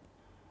preach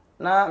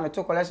na me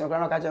to collection kra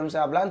no ka chem say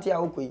ablanti a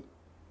okoi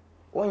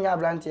onya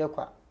ablanti e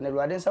kwa na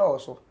ruade nsa wo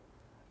so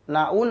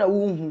na wo na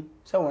wuhu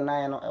say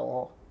wonan no e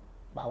wo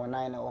ba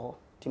wonan na wo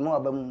timo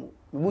aba mu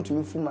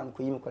butumi fu man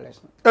ko yim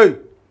collection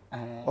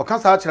o kan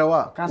sa kire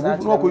wa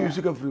no ko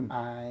use ka frim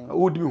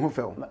o di mi ho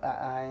fe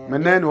me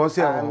nan wo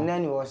se wo me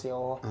nan wo se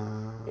wo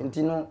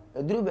enti no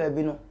eduru ba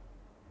bi no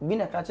bi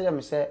na ka kire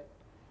me say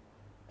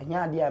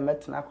anya ade a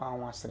metna kwa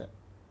anwasere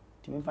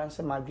timi fan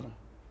se madwene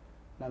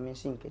na me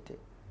sin kete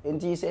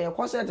enti se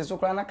concert so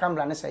kra na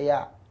camera ne say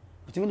ya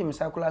bitimi de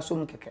misakula so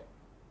mu keke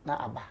na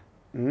aba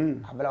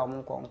abela o mu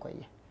nko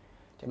ye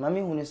te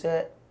mami hu ne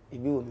se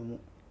ebi wo me mu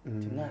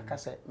timi na ka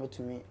se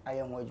metumi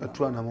aye ho adwuma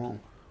atu na mo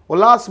o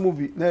last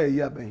movie na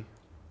ye aben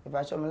if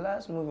I show my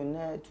last movie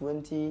na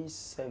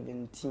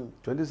 2017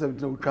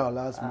 we try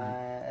last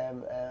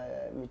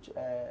movie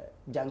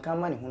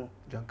Jankama ni hu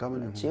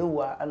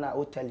chewa ana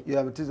hotel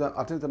yeah but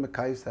I think me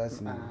kai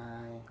stars ni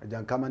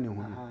Jankama ni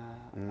hu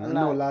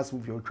no last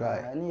movie we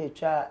try ni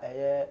twa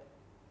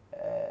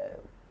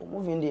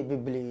movie ndi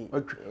bibli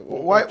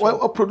why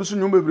produce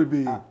new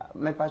bibli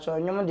me pacho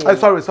nyom de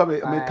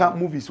sorry me can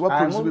movies what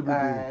produce bibli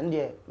ndi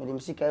me de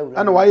musika e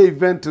and why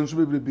event nso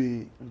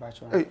bibli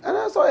hey and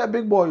I saw a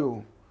big boy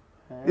oh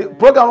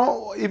program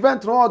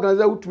event no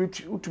organizer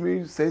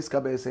utumi say ska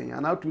be say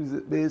and how to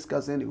be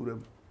ska say ni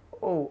uram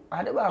oh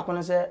ade ba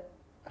kono say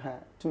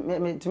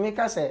tumi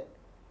ka say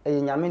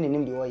e nyame ni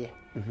nim de wo ye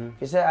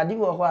fi say ade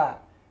wo ho a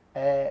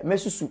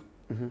mesusu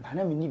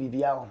ana me ni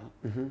bibia wo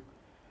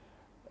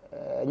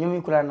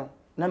nyomi kura no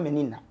na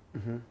meni na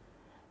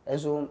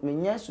eso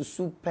menya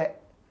susu pe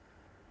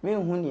me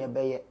hu ne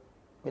be ye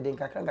me de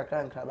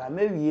nkakra ba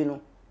mawie no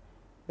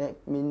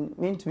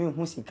me ntumi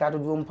hu sika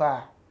dodo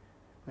mpa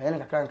me ne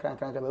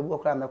kakra ba bu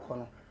okra mekọ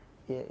no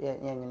ye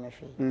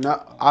nyemehwe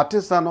na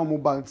artist na mo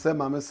ban se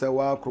ma me se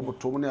wa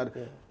krobotom ne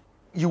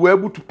you were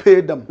able to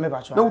pay them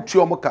na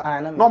utu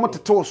omoka na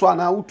omoteto so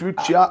ana utu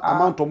tua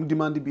amount of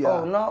demand bia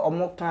oh na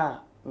omoka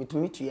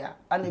mitumi tua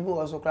ana bi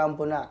wo so kra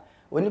mpo na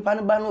onipa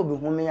ne ba na obi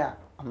home a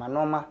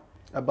amanoma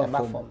aba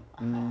form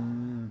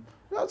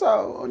that's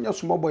onya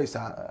small boys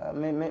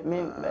me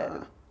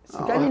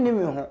sikani ni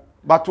mi ho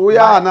but we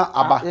are na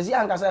aba yesi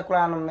ankasa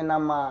kra no me na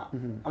ma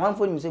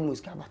amanfo ni me se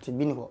musika but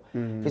bi ni ho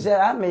fi say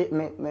a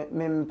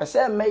me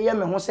pese me ye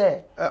me ho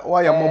say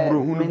wa ya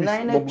mobro hu no bi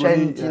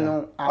mobro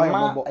no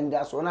ama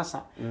nda so na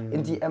sa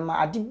enti e ma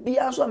ade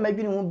bia so ma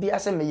dwene hu bia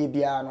se me ye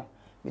bia no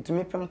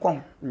mitumi pem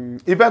kon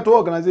event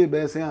organizer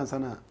be say ansa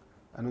na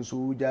anu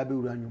so uja be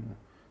ura nwum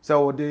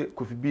so wo de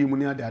Kofi B mu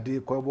ni ade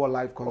ko bo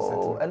live concert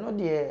oh eno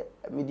de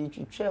me di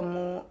twetwa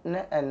mu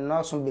na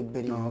eno so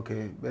bebere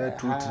okay be 2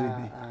 3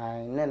 bi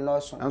na eno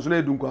so anso na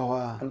edunku ho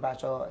a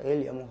mpacho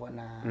eliam ho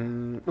na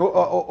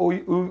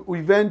o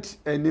event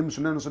name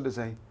so na no so de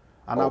say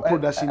ana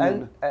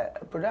production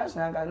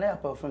production anga na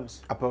Appau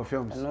films. Appau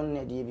films. No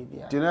na dey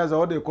bibia. Tineza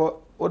o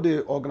dey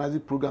organize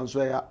programs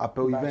so ya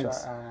Appau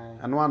events.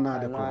 Ano ana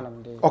de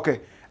ko. Okay.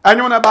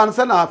 Anyum na ban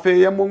se na afa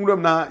ye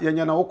monwuram na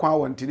yenya na wo kwa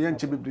wonti ne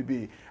nche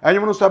bibibi.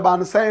 Anyum no so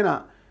ban se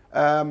na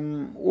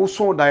wo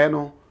so dae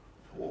no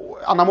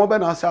anamo be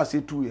na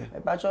asase tu ye.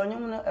 Ba cho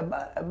anyum no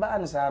ba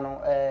nsa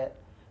no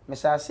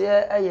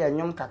mesase aye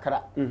anyum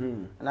kakra.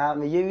 Na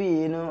me ye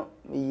wi no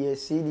me ye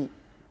CD.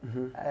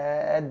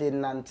 De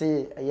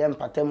nante aye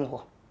mpatem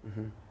ho.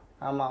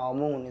 Ama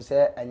omo ni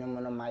se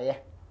anyum no maye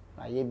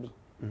bi.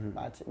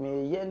 But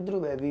me ye ndru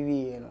ba bi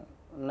wi no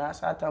na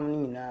satam ni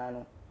nyina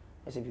no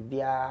ese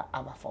bibia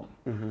aba fom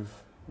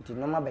nti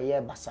no ma be ye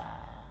basa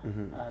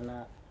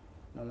na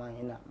no ma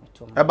hina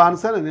metom e ban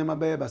se na ma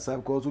be ye basa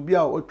because obi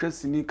a otwa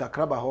sini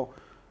kakraba ho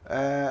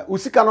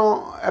usika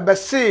no e be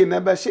hye na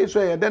be hye so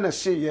ye de na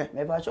hye ye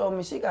me ba cho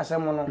me sika se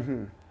mo no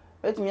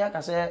betumi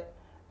aka se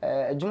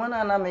adwuma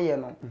na me ye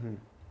no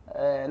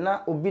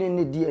na obi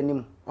ne di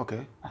anim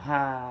okay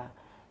aha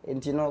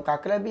nti no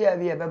kakra bia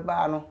be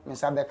ba no me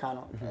sa be ka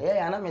no ye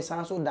ya na me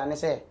san so dane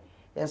se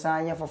ye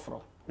san ye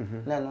foforo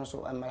na no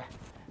so amara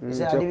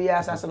ise ade bi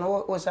asase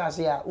no wo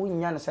sase a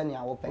unya ne se ne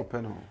awope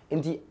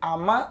nti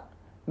ama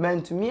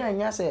mentumi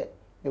anya se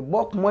me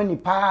bok money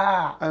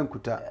pa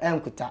enkuta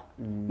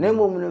na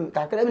mom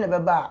kakra bi na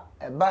beba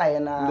ba ye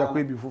na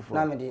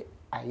na me de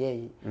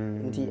aye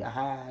nti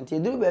aha nti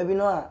duru ba bi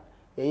no a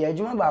ye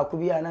adwuma ba ko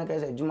bi a na ka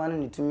se adwuma no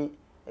nitumi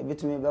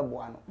ebetumi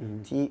beboa no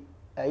nti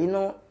ayi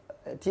no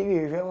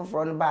TV hwe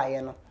for no ba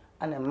ye no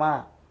ana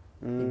ma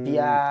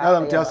bia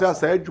adam ti ase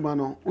asa adwuma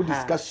no wo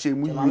discuss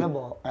shemu yi ma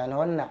bo na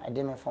wonna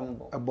ade me fom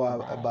bo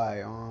ba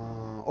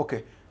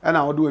okay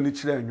ana wo do ani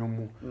kire anwum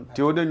mu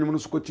ti wo de anwum no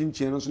so ko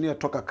chinchin no so ne ye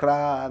to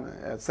kakra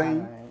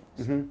sen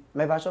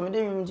me ba so me de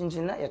anwum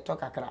chinchin na ye to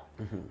kakra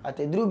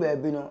ateduru ba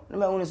bi no na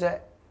ma hunu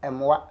se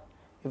emwa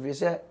ifiri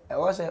se e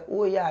wo se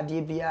wo ya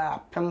ade bia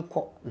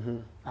pemko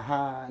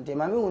aha de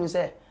ma me hunu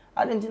se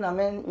ade nti na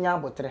me nya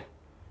abotre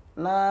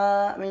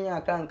na me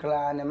nya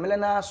kankra na mele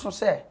na so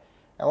se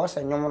e wo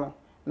se nwum no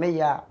me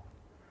ya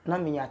na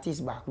me nya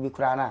artist ba ko bi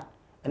kura na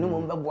enu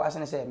mo be bo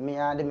asene se me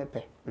ya de me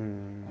pe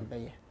be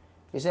ye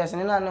ise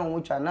asene na na wo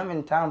twa na me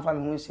nta amfa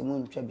me hu nsemu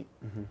ntwa bi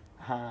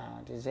ha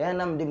de ze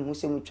na me de me hu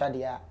nsemu twa de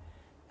ya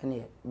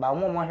ene ba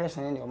mo mo hwe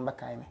sene de o be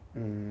kai me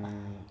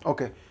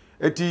okay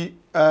eti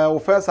wo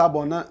first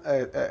album na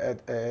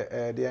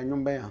de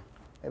anwum ben ya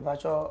e ba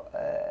cho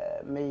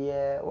me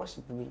ye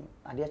worship bi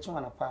ade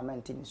chwa na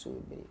parliament ni so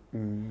be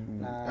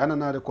na ana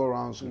na de call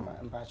rounds no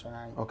ba cho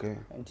na okay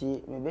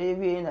enti me be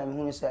wi na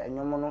me hu se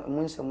anwum no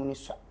mu nsemu ni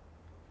swa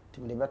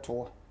ti me de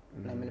beto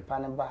na me pa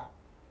na ba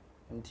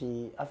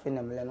enti afi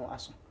na me le no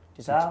aso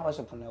ti sa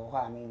worship na wo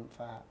ha me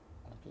fa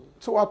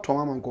so what to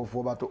man ko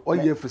for but all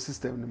year for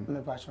system me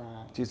ba cho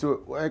na ti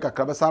so e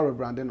kakra be sa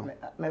rebrand no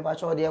me ba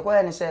cho de ko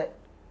ya ni se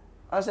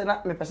anse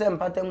na me pese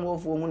mpatam wo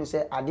fu mu ni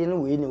se ade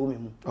no we na wo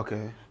memu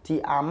okay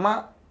ti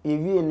ama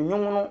ewie no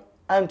nwom no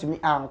antumi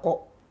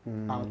anko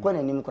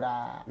na nim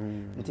kura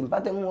nti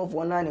mpatam wo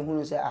fu na ne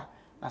hunu se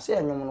na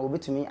se nwom no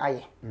obetumi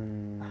aye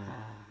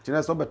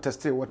tina so be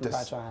test what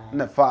is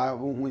na fa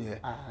hu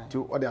ye ti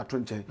o de ato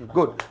nche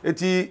good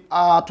eti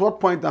at what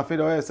point na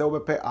feel say we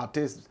be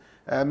artist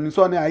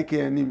so na IK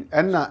anim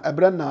enna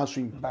ebra na asu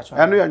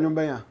eno ya nwom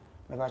ben ya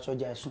me ba cho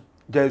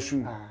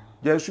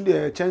Jesu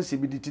de chance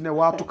bi diti na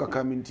wa to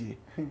kaka mintie.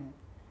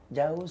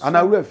 Jausu.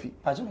 Ana wurafi.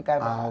 Pacho me kai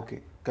ba.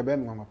 Okay. Kabe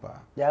me mama pa.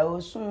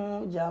 Jausu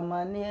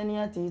jamani eni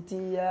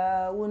atiti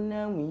ya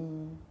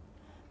wonami.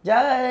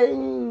 Jai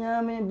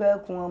nyame be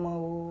kuma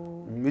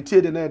o.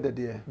 Mitie de na de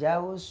de.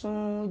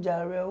 Jausu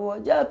jarewo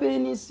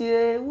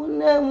japenisie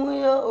wonamu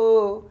yo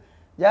o.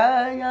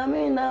 Jai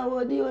nyame na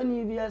wodi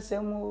oni bi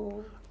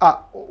asemo.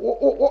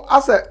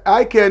 Asa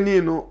IK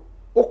ni no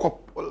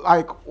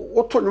like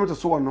what to you to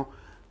so no.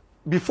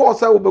 Before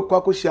say we be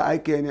kwa share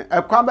IK ni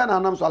ekwan be na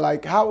anam so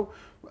like how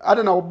I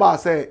don't know about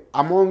say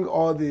among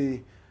all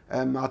the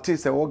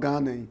artists that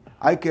Ghana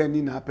IK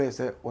ni na pay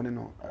say one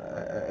no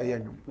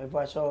eyanwum me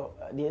fa so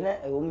de na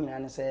e wo nyina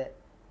ne say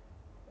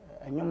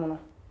enwum no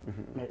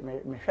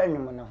me hwa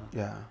enwum no ho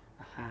yeah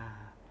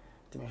aha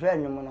ti me hwa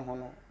enwum no ho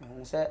no me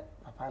hu say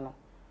papa no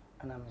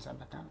ana me sa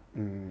beta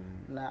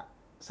na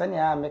sani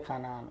a me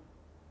kana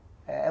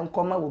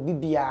enkoma wo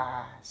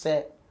bibia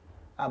say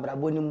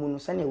abrabo ni mu no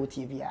sani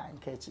wotie bia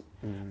nkachi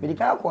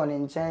medika ko ne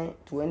nchen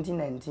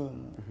 2019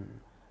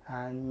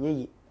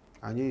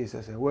 anyeyi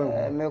sese we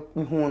me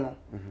hu no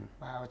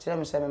ba o kire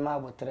me se me ma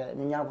abotre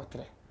me nya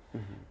abotre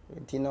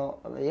tino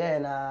ye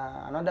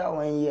na another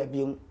 1 year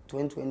bi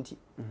 2020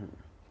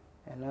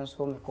 eno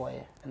so me ko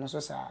ye eno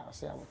so sa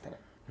se abotre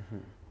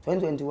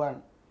 2021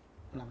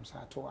 na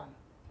msa to an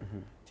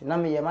tina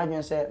me ye ma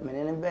dwen se me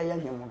ne be ye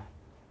nwom no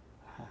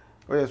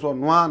oye so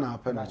no na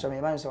ape na cho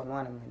me ba so no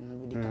na me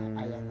medika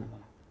aya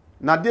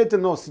na date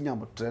no sinya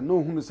botre no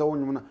hunu se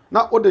wonwum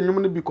na o de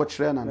nwum no bi ko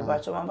kire na na ba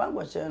cho ma ba ko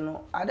kire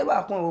no ade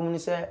ba ko wo mu ni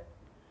se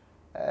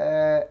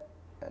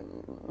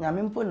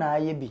nyame mpo na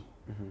aye bi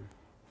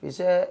fi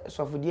se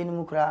sofodie ni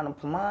mu kura no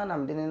poma na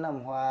mde ni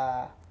nam ho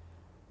a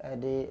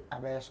de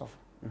abaye sofo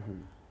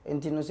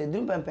enti no se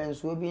drum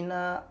pempenso bi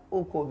na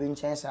oko bi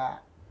nchen sa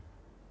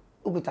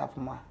ukuta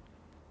poma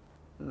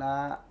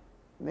na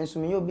menso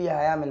me obi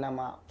a ya me na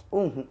ma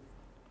onhu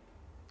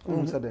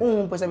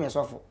pese me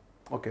sofo.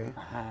 Okay.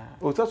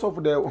 O ta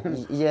sofo de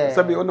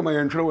sabi on ma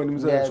yantwere wani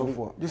mza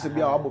sofo just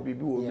be a abo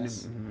bibi wo minim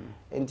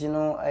enti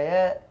no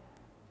eye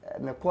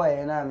me ko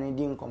ye na me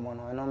di nkomo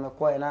no me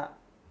ko ye na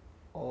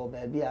o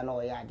ba bia na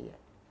o ya de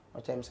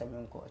o chem se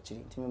me nko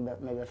chiri enti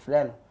me be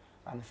friend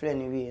am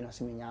friend ni wi no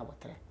se me nya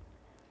abotre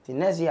the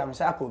next year am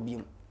say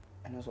akobium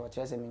eno so o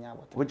chere se me nya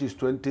abotre which is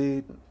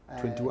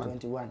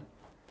 2021.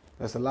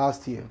 That's the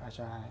last year.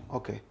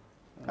 Okay.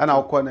 And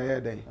I'll call na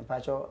year then.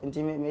 Pacho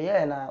enti me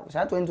year na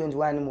sa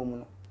 2021 ni momu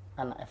no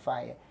ana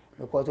fire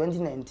because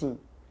 2019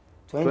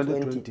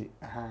 2020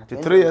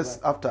 3 years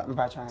after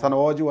sana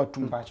waji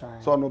watu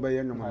so no be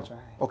yenyo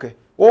okay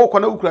o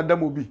kona ukura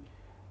dam obi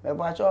me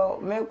pacho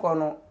me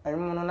kono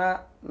enmu no na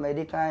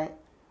medical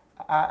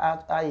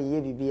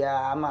ayeye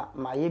bibia ama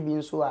ma ye bi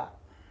nso a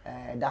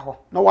da ho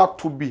na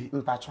watu bi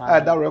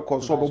da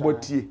record so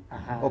bobotie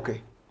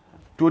okay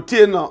to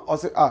tie na o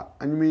se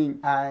anyimi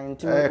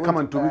come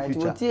on to be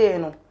feature to tie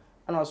no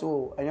ana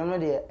so enyom no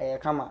de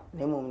kama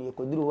na emom ni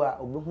koduru a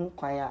obehu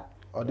kwan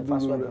a the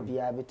password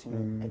bia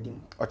betimi edim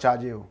o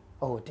charge you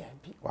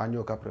debi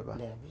wanyo kapreba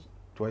debi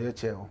to ye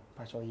che o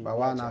ba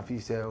wa na fi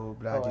se o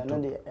blaji to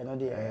eno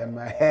de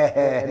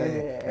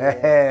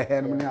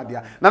eno ni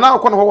adia na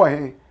ko no ho he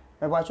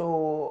me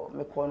pacho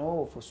me ko no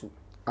ho fosu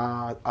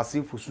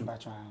asin fosu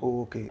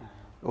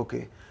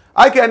okay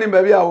I can in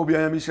baby a obi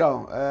am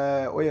shao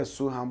o ye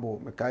so humble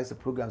me kai se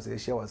programs e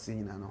share wasi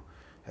nyina no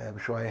be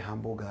show I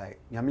humble guy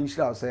nyame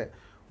shao se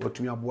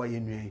otumi aboa ye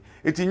nwan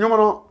eti nyomo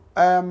no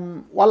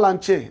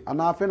walanche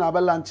ana afi na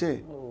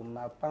abelanche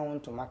ma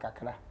pound to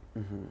makakra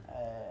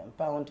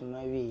pound to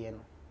my we ye no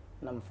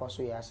na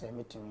mfoso ya se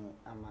metumi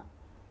ama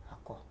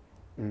akọ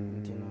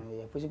nti no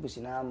ye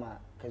pusi na ama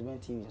Kesben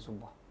TV so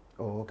bo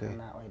okay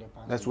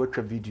that's what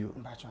the video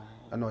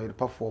and or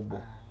the for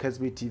bo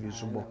Kesben TV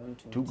so bo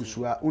to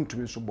gusua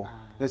untumi so bo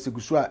na se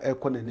gusua e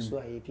kọ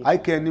nanim I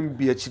can nim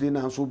bi akire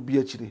na so bi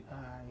akire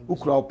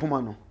ukura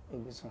opoma no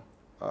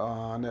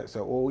na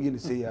so o yin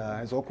say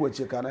ya so ko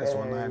achie ka na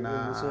so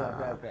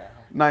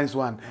nice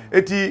one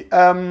eti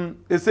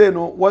they say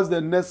no what's the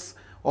next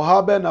or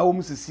how be na wo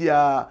musisi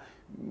a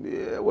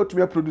what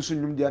me produce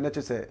nyum dia na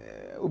che say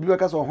obi be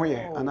ka so ho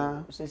ye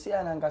ana sisi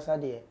ana nkasa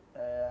de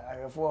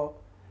arefo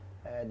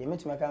de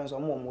metime ka so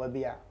mo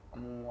bi a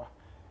mo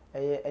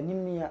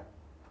animia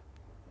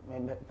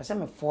pese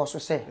me force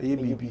say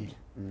bibi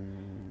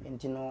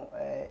enti no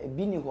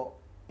ebi ni ho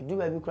edu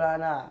ba bi kura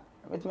na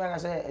metime ka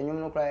say enyum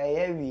no kura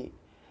ye wi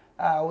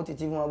what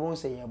it even about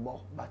say ye bo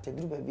but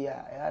edu ba bi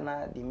a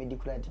na de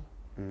medical di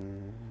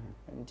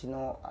enti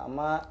no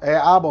ama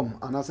album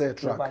and say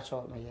track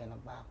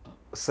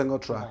single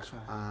track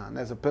and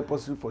there's a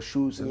purpose for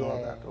shoes and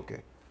all that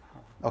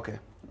okay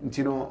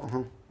enti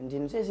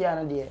no say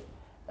ana de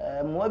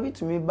mo bi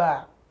to me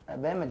ba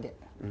be me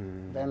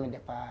de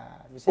pa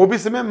obi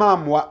se me ma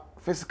moa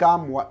physical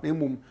moa na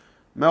mum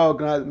me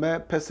organize me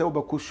pese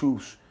obako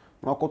shoes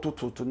no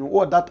akototo no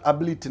what that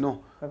ability no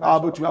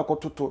abetumi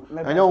akototo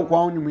anya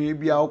nkwa onwum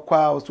bi a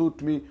kwa so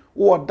tumi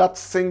what that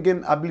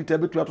singing ability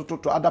abetumi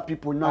atoto other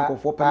people nwan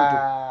nkofo peneto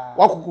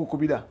wakoko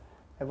bi da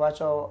e ba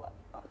cho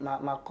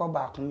ma ko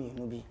ba ko mi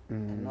no bi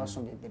no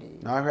so bebere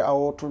na hwe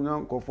awoto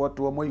nwan nkofo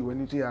to mo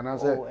yiwani ti ana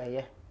say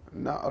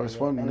na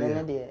respond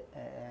na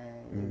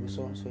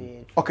so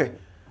okay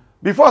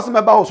before some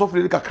about so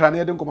free kakra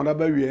na de nkomoda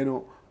ba wie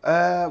no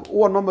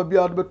wo number bi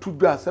a de betu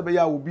bia se be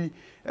ya obi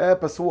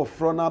person wo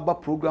fro na ba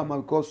program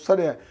because say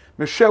de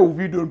me share wo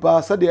video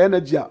ba say de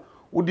energy a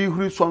wo di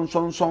huri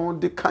son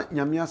de ka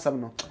nyame asam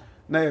no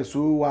na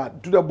yeso wa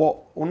do the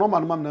bo wo number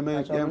no na me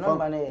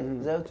number na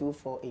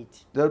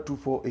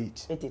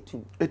 0248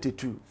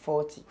 82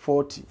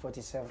 40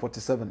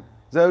 47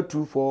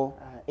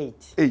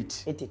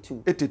 0248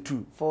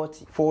 82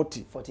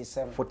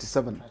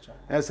 47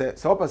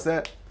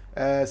 say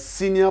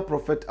senior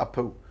prophet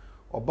Appau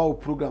oba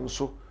program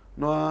so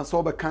no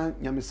so be kan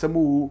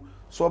nyamesemu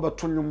so be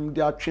tonwum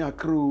de atwe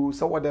akro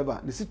so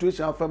whatever the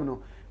situation afam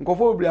no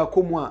nkofo obri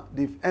akomu a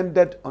they've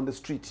ended on the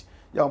street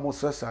ya almost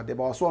stress de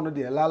ba so no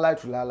de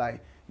lalai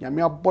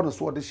nyame abo no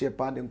so de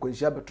shepa de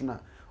nkwanhia betuna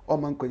o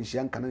man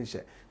nkwanhia nkana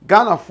nhye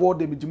Ghana for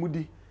de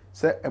bigimudi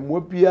se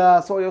emwa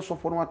bia so ye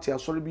sofo no ate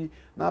asori bi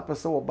na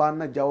pese oba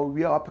na jawo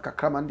wi a apeka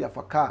krama de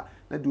afaka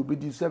na de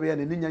obedi so be ya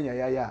na ninya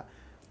ya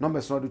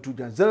numbers no de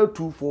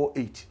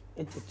 0248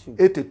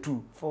 82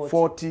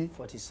 40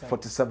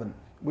 47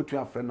 butu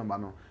ya friend number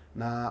no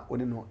na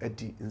oni no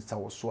edi nsa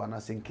woso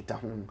ana senkita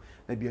ho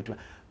na bietu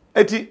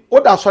eti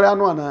oda sori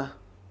anu ana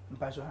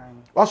mpacho han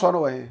waso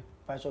no we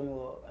mpacho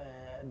mo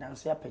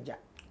dansia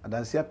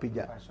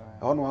peja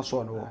ono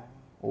waso no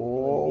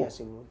oh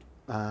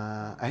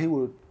ahi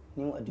wo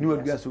ni wo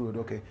biase road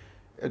okay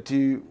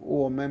eti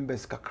o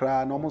members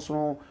kakra na omo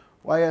so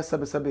why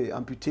sebe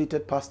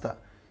amputated pastor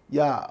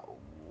ya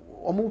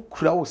omo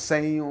kura wo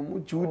sen omo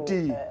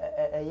judi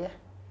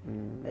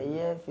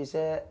eye fi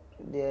se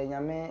de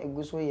nyame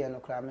eguso ye no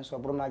kra me so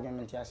broma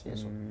agreement ase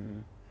so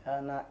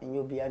na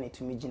enyo bia na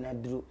tumi gina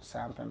duru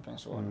sa pempen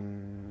so no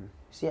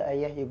si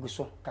aye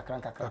eguso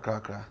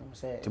kakra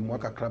ti mo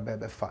kakra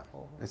be fa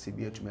na si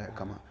bia tumi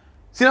kama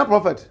senior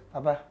prophet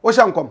papa o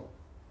shankom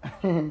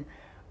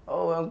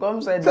oh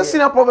enkom said the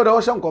senior prophet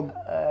o shankom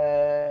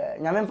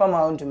nyame mfa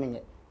ma ontumi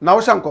nye na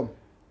o shankom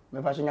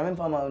me fa so nyame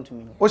mfa ma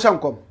ontumi nye o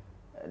shankom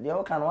de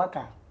o kan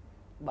waka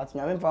but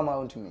nyame mfa ma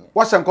ontumi nye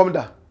wa shankom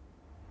da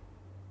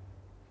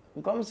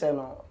nkom se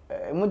no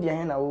mu de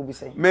hen na wo bi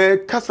say me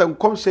kasa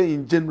nkom she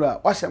in general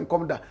wa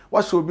shankom da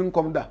wa she obi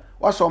nkom da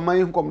wa she oman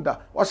nkom da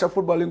wa she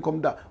football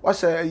nkom da wa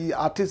she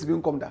artist bi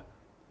nkom da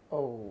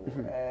oh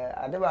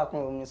ade ba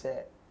ko mu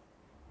se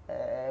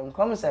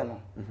nkom se no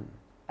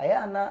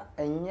aya na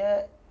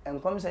enye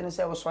nkom se ni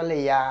se wo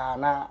sole ya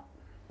na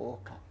o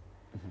ka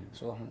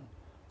so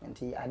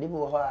nti ade bi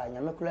wo ho a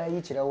nyame kula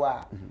yi kire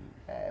wa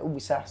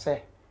ubisa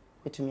se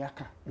betumi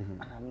aka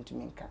ana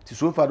mentumi nka ti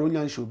so far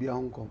onya nshi obi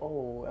ahonkom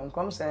oh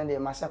enkom se de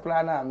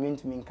masakula na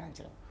mentumi nka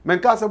kire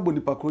menka se boni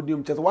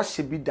pakrodium che wa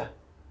hye bida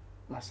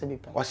masabi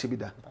pa wa hye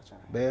bida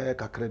be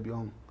kakra bi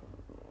on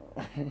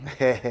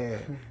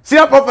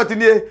senior prophet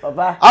ni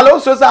papa alo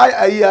so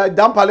say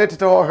dam palette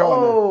te ho hwe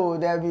wona oh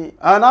debi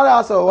anara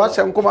aso wa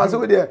hye nkom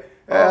aso de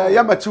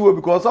ya machiwo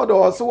because all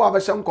the so wa be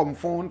hye nkom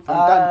from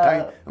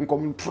time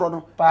nkom tro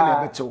no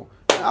na be chewo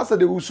asa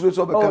de usuro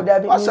so be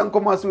ka wa hye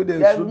nkom aso de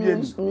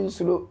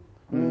usuro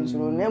bi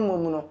nsuro na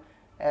emom no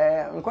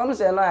nkom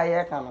se na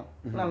aye ka no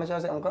na me se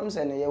nkom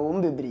se ne ye wo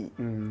mbebri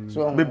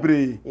so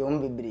bebri ye wo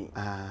mbebri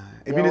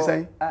ebi ni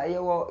sai ye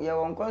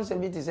wo nkom se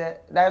bi ti se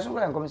da so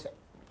kwa nkom se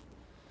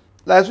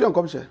la so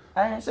nkom se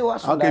se wa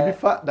so okay bi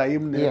fa da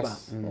yim ne ba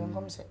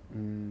nkom se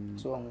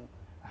so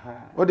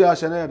o de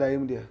ahye na da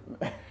yim de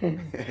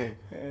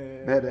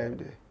da yim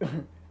de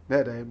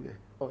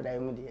o da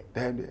yim de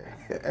da yim de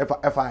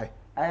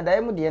fi da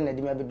yim de na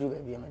di ma bedu ba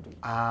bi ma du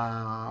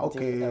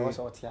okay e wo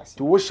so tiase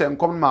to wo hye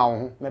nkom ma wo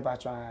ho me pa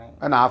twan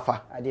na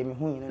afa ade me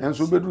hu yin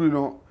enso beduru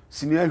no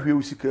sini ahwe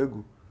usika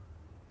agu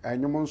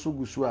anyom nso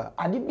gusu a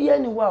ade bia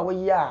ni wo a wo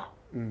ya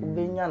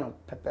ubenya no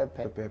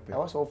pepepe e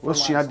wo so wo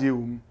sua de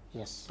wo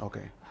yes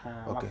okay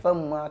okay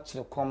fam ma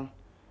chirekom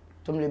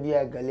tomle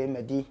bia gale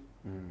medi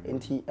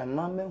enti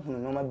emma me hunu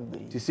no ma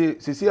bibiri ti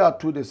sisi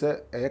atu de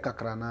se eye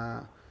kakra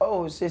na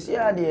oh sisi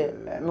ade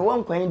me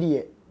won kwan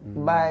de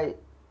by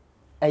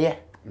eye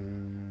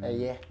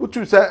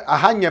utu se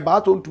ahanye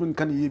ba to ntum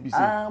nkan ye bi se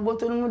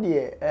boton mu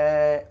de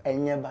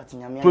enye bat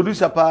nyame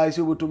producer pa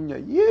ise botom nya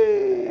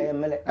ye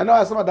mele ena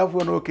asema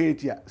dafo no okay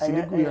tia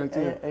siniku yanti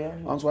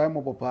onso ay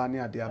mo popa ni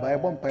ade aba e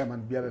bom pa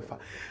man bia be fa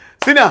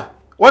sina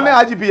wona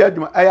agp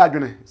adwuma ay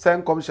adwene se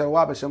nkom hye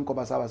wa ba hye nkom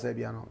basa basa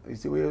bia no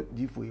ise we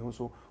difo ye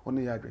so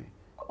wona ya adwene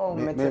oh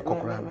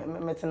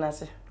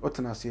metenase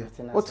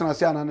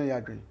otenase ana na ya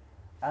adwene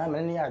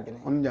me ne ya adwene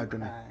wona ya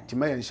adwene ti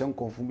ma ye hye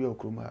nkom fu bia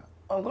okroma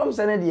onkom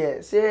se ne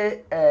de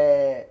se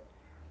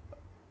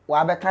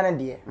wa be kan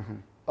de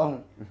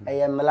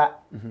mela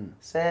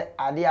se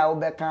ade a wo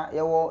be kan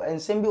ye wo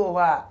ensem bi wo ho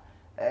a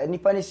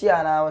nipa ni si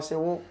ana wo se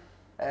wo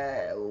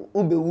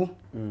ubewu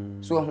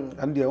so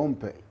ande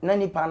ompe na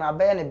nipa na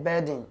be ne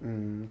burden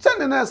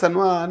sende na esa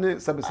no a ne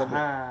sabe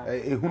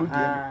ehunu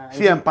de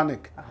fear and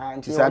panic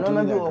ti sa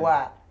no bi wo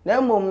wa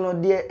na mom no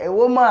de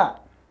ewo ma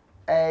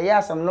ya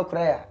asam no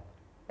kra ya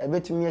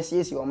ebetumi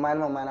asiesi o man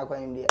na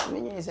kwan dia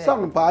menyi se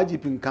some pa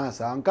agp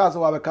nkansa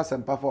wa be kasa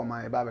mpa for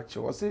man e ba be che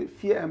wo se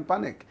fear and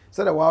panic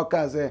said the wa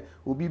ka say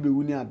obi be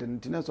wuni ade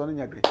ntina so no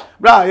nyagre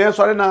bra ye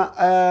sorry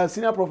na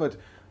senior prophet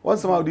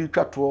once ma odi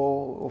twato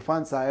o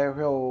fansa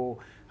ehwe o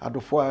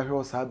adofo ehwe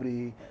o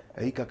sabri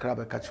kakra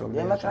be ka che o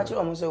me ma ka che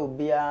o mo se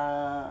obi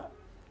a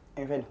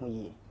enhwe ho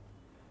yi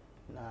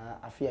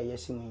na afia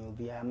yesi mu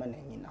obi a ma na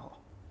nyina ho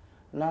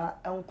na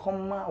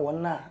enkomma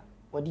wona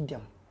wodi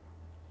dem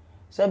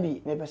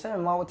sabi me pese me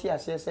ma wote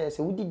ase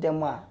se wudi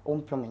dem a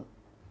ompem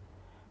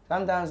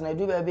sometimes na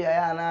du ba bi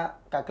aya na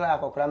kakra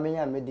akokra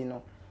menya medi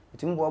no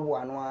etim bobo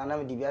anu na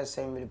me di bia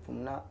se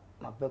melipum na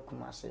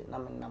mabakuma ase na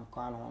me nam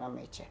kwa no na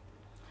me che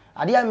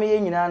ade a me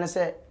ye nyina ne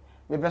se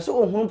me pese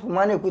ohunu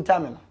puma na ekuta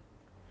me no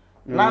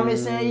na me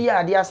se yi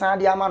ade asan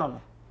ade ama no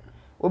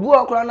obi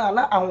okra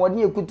na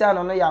ahwode ekuta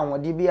no no ya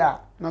ahwode bi a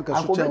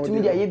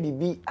akobetumi dia ye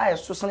bibi a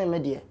eso sene me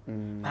de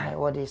ai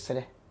wode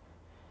sere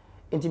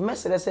enti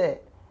mesere se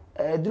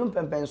drum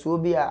pempenso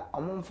bi a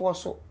omomfo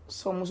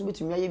so mo so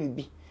betumi aye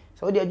bibi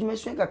so wo de adwuma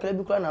sua kakra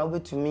bi kura na wo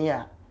betumi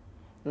a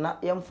na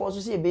yemfo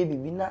so se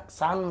bibi na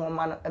saa no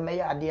ma no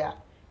emeye ade a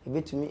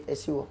ebetumi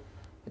asiwo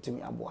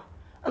betumi aboa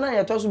ana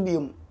ye to so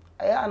biom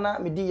aya na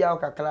medi ya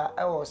kakra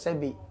e wo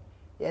sebi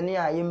ye ne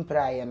a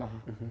yempra ye no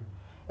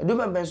drum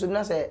pempenso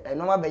na se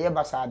no ma be ye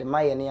basade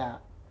ma ye ne a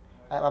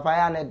papa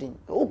ya na din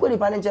wo ko ni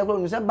pa ne nche kro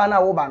no se ba na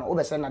wo ba no wo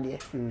be se na de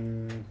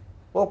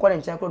wo ko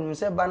nche kro no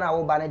se ba na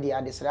wo ba ne de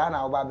ade sra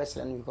na wo ba be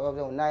sra no because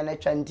of na na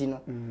twanti no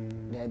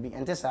da bi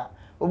ente sa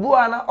obu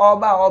ana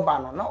oba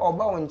no na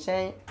oba wo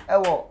nchen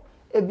ewo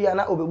ebia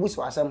na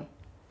obebuso asem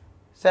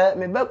se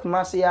me ba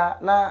kuma se ya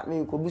na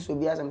me ko buso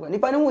bi asem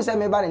nipa ni hu se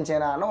me ba ne nchen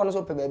na na wono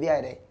so pe ba bi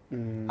ai dai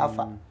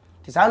afa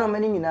ti sa no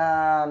mani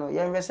nyina no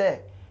ye hwe se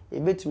e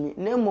betumi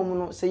na mmom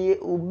no se ye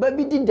oba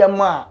bi di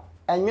dem a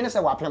enwene se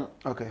wapem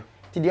okay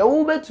ti de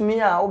wo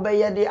betumi a wo be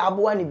ye de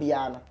aboa ne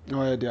bia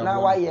no na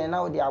wa ye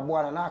na wo de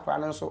aboa na akra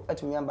no so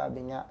atumi amba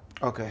benya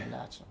okay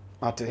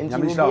Mate,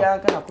 nyamisha. Bibia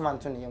kana kuma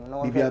nto ne yem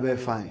no. Bibia be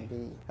fine.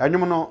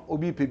 Anyum no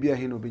obi pe bia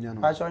he no obenya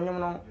no. Ba so anyum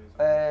no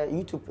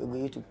YouTube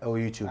YouTube. Oh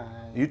YouTube.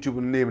 YouTube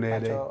name na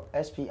dey.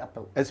 SP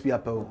Appau. SP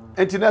Appau.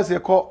 Enti say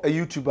call a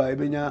YouTuber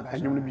ebenya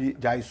anyum no bi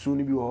Jaisu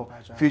no bi ho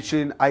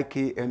featuring IK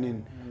and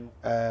in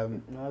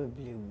no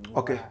believe.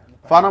 Okay.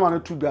 Fana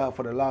man to bia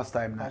for the last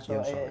time na.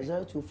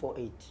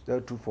 0248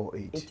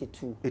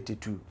 82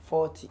 82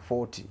 40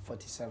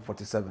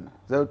 47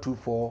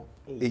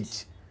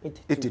 0248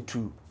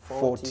 82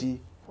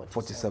 40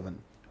 47.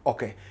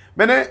 Okay.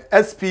 Mene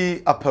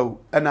SP Appau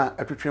na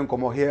atwetwe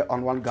nkomo here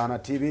on One Ghana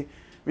TV.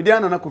 Media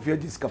na Kofi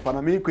Agyapong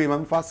na me ko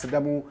imam fa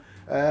sedamu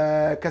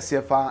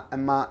kasiefa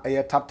ma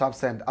tap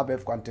send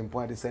abef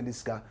kwantempo de send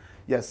iska.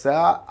 Yes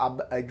sir,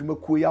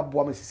 adwumaku ya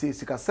boa me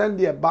sika send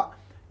e ba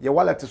your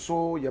wallet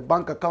so your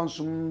bank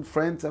account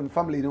friends and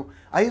family no.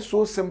 Are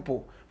so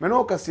simple. Me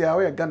no kasia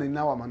we Ghana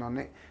na wa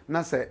manone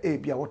na say e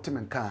bia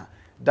wotemenka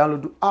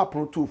download app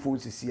no to phone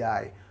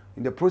CCI.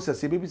 In the process,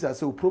 baby say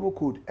promo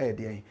code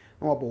there.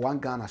 No about 1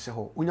 Ghana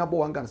sheho. Unya about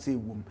 1 Ghana say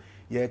wom.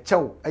 Yeah,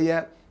 chow.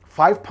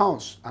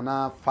 £5 and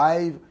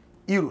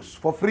 €5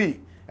 for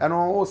free. And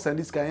all send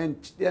this guy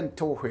and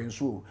tell when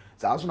so.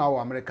 So as now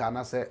America and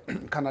I say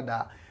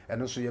Canada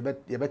and also you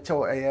bet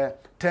chow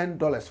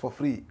 $10 for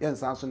free. Yen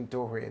Samsung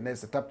tell her and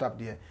there's a tap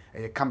there.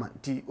 Come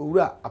T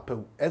Ura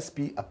Appau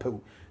SP Appau.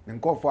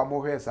 Then call for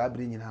more hair. So I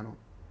bring in hano.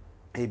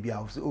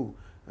 Abia oh.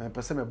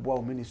 Person me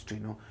boa ministry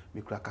no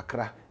me kura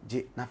kakra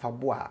je na fa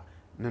boa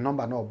ne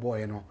number no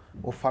boy no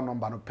o fa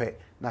number no pe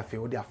na fe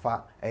o dia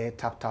fa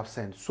tap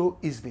send so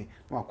easily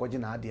no akoje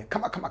na ade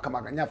kama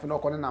nya fe no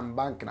ko na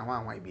bank na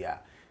hwan bia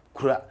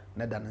kura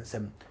na da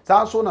nsem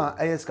sa so na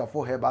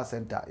skafo herbal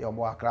center yo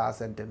mo akra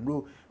center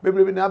no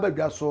bebrebe na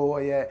abadwa so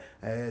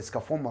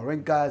skafo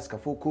moringa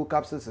skafo cool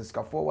capsules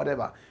skafo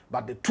whatever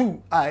but the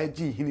two ig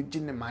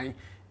hini man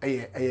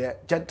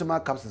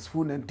gentleman capsules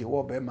full nente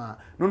wo be ma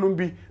no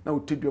bi na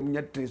otedwom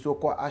nya tres so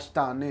ko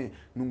ashtan ne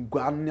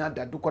nungwa nya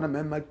dadu ko na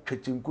mema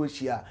twetwinko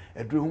hia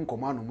eduru hu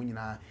nkoma no mu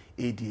nyina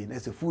edi na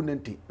se full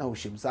nente na wo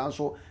hyem san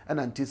so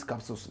na antis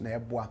capsules na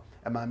eboa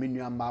ma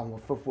menu ama ho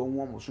fefo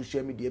ho mo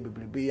social media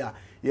bebrebe ya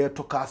ye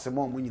to kase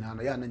mo mu nyina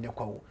no ya na nya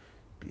kwawo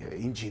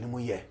engine mu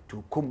ye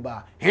to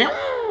kumba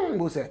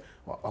bo se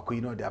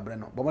akoyi no de abre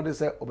no bo mo de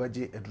se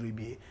obaji eduru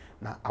bi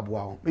na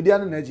aboa ho media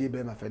no na agi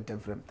be ma fentem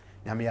frem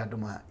nyame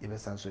adoma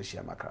yebesan so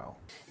hia makrao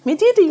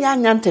medidi ya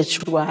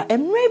nyantachua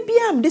emre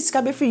biam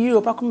diska be free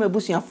Europe akoma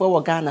busuafo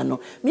wo Ghana no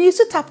me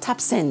use tap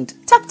send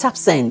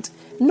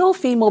no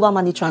fee mobile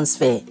money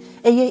transfer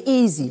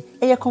easy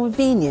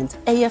convenient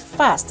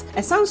fast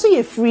and sound so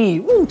you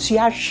free won't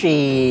ya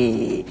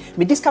hwe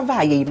me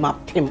discover ye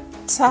mapim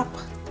tap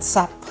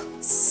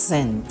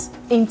send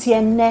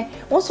Intienne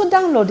also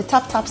download the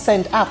tap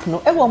send app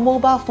no e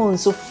mobile phone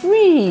so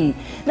free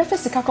na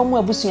fesika komo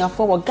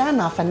abusuafo wo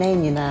Ghana afa na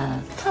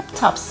nyina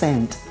tap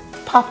send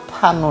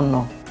papa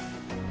no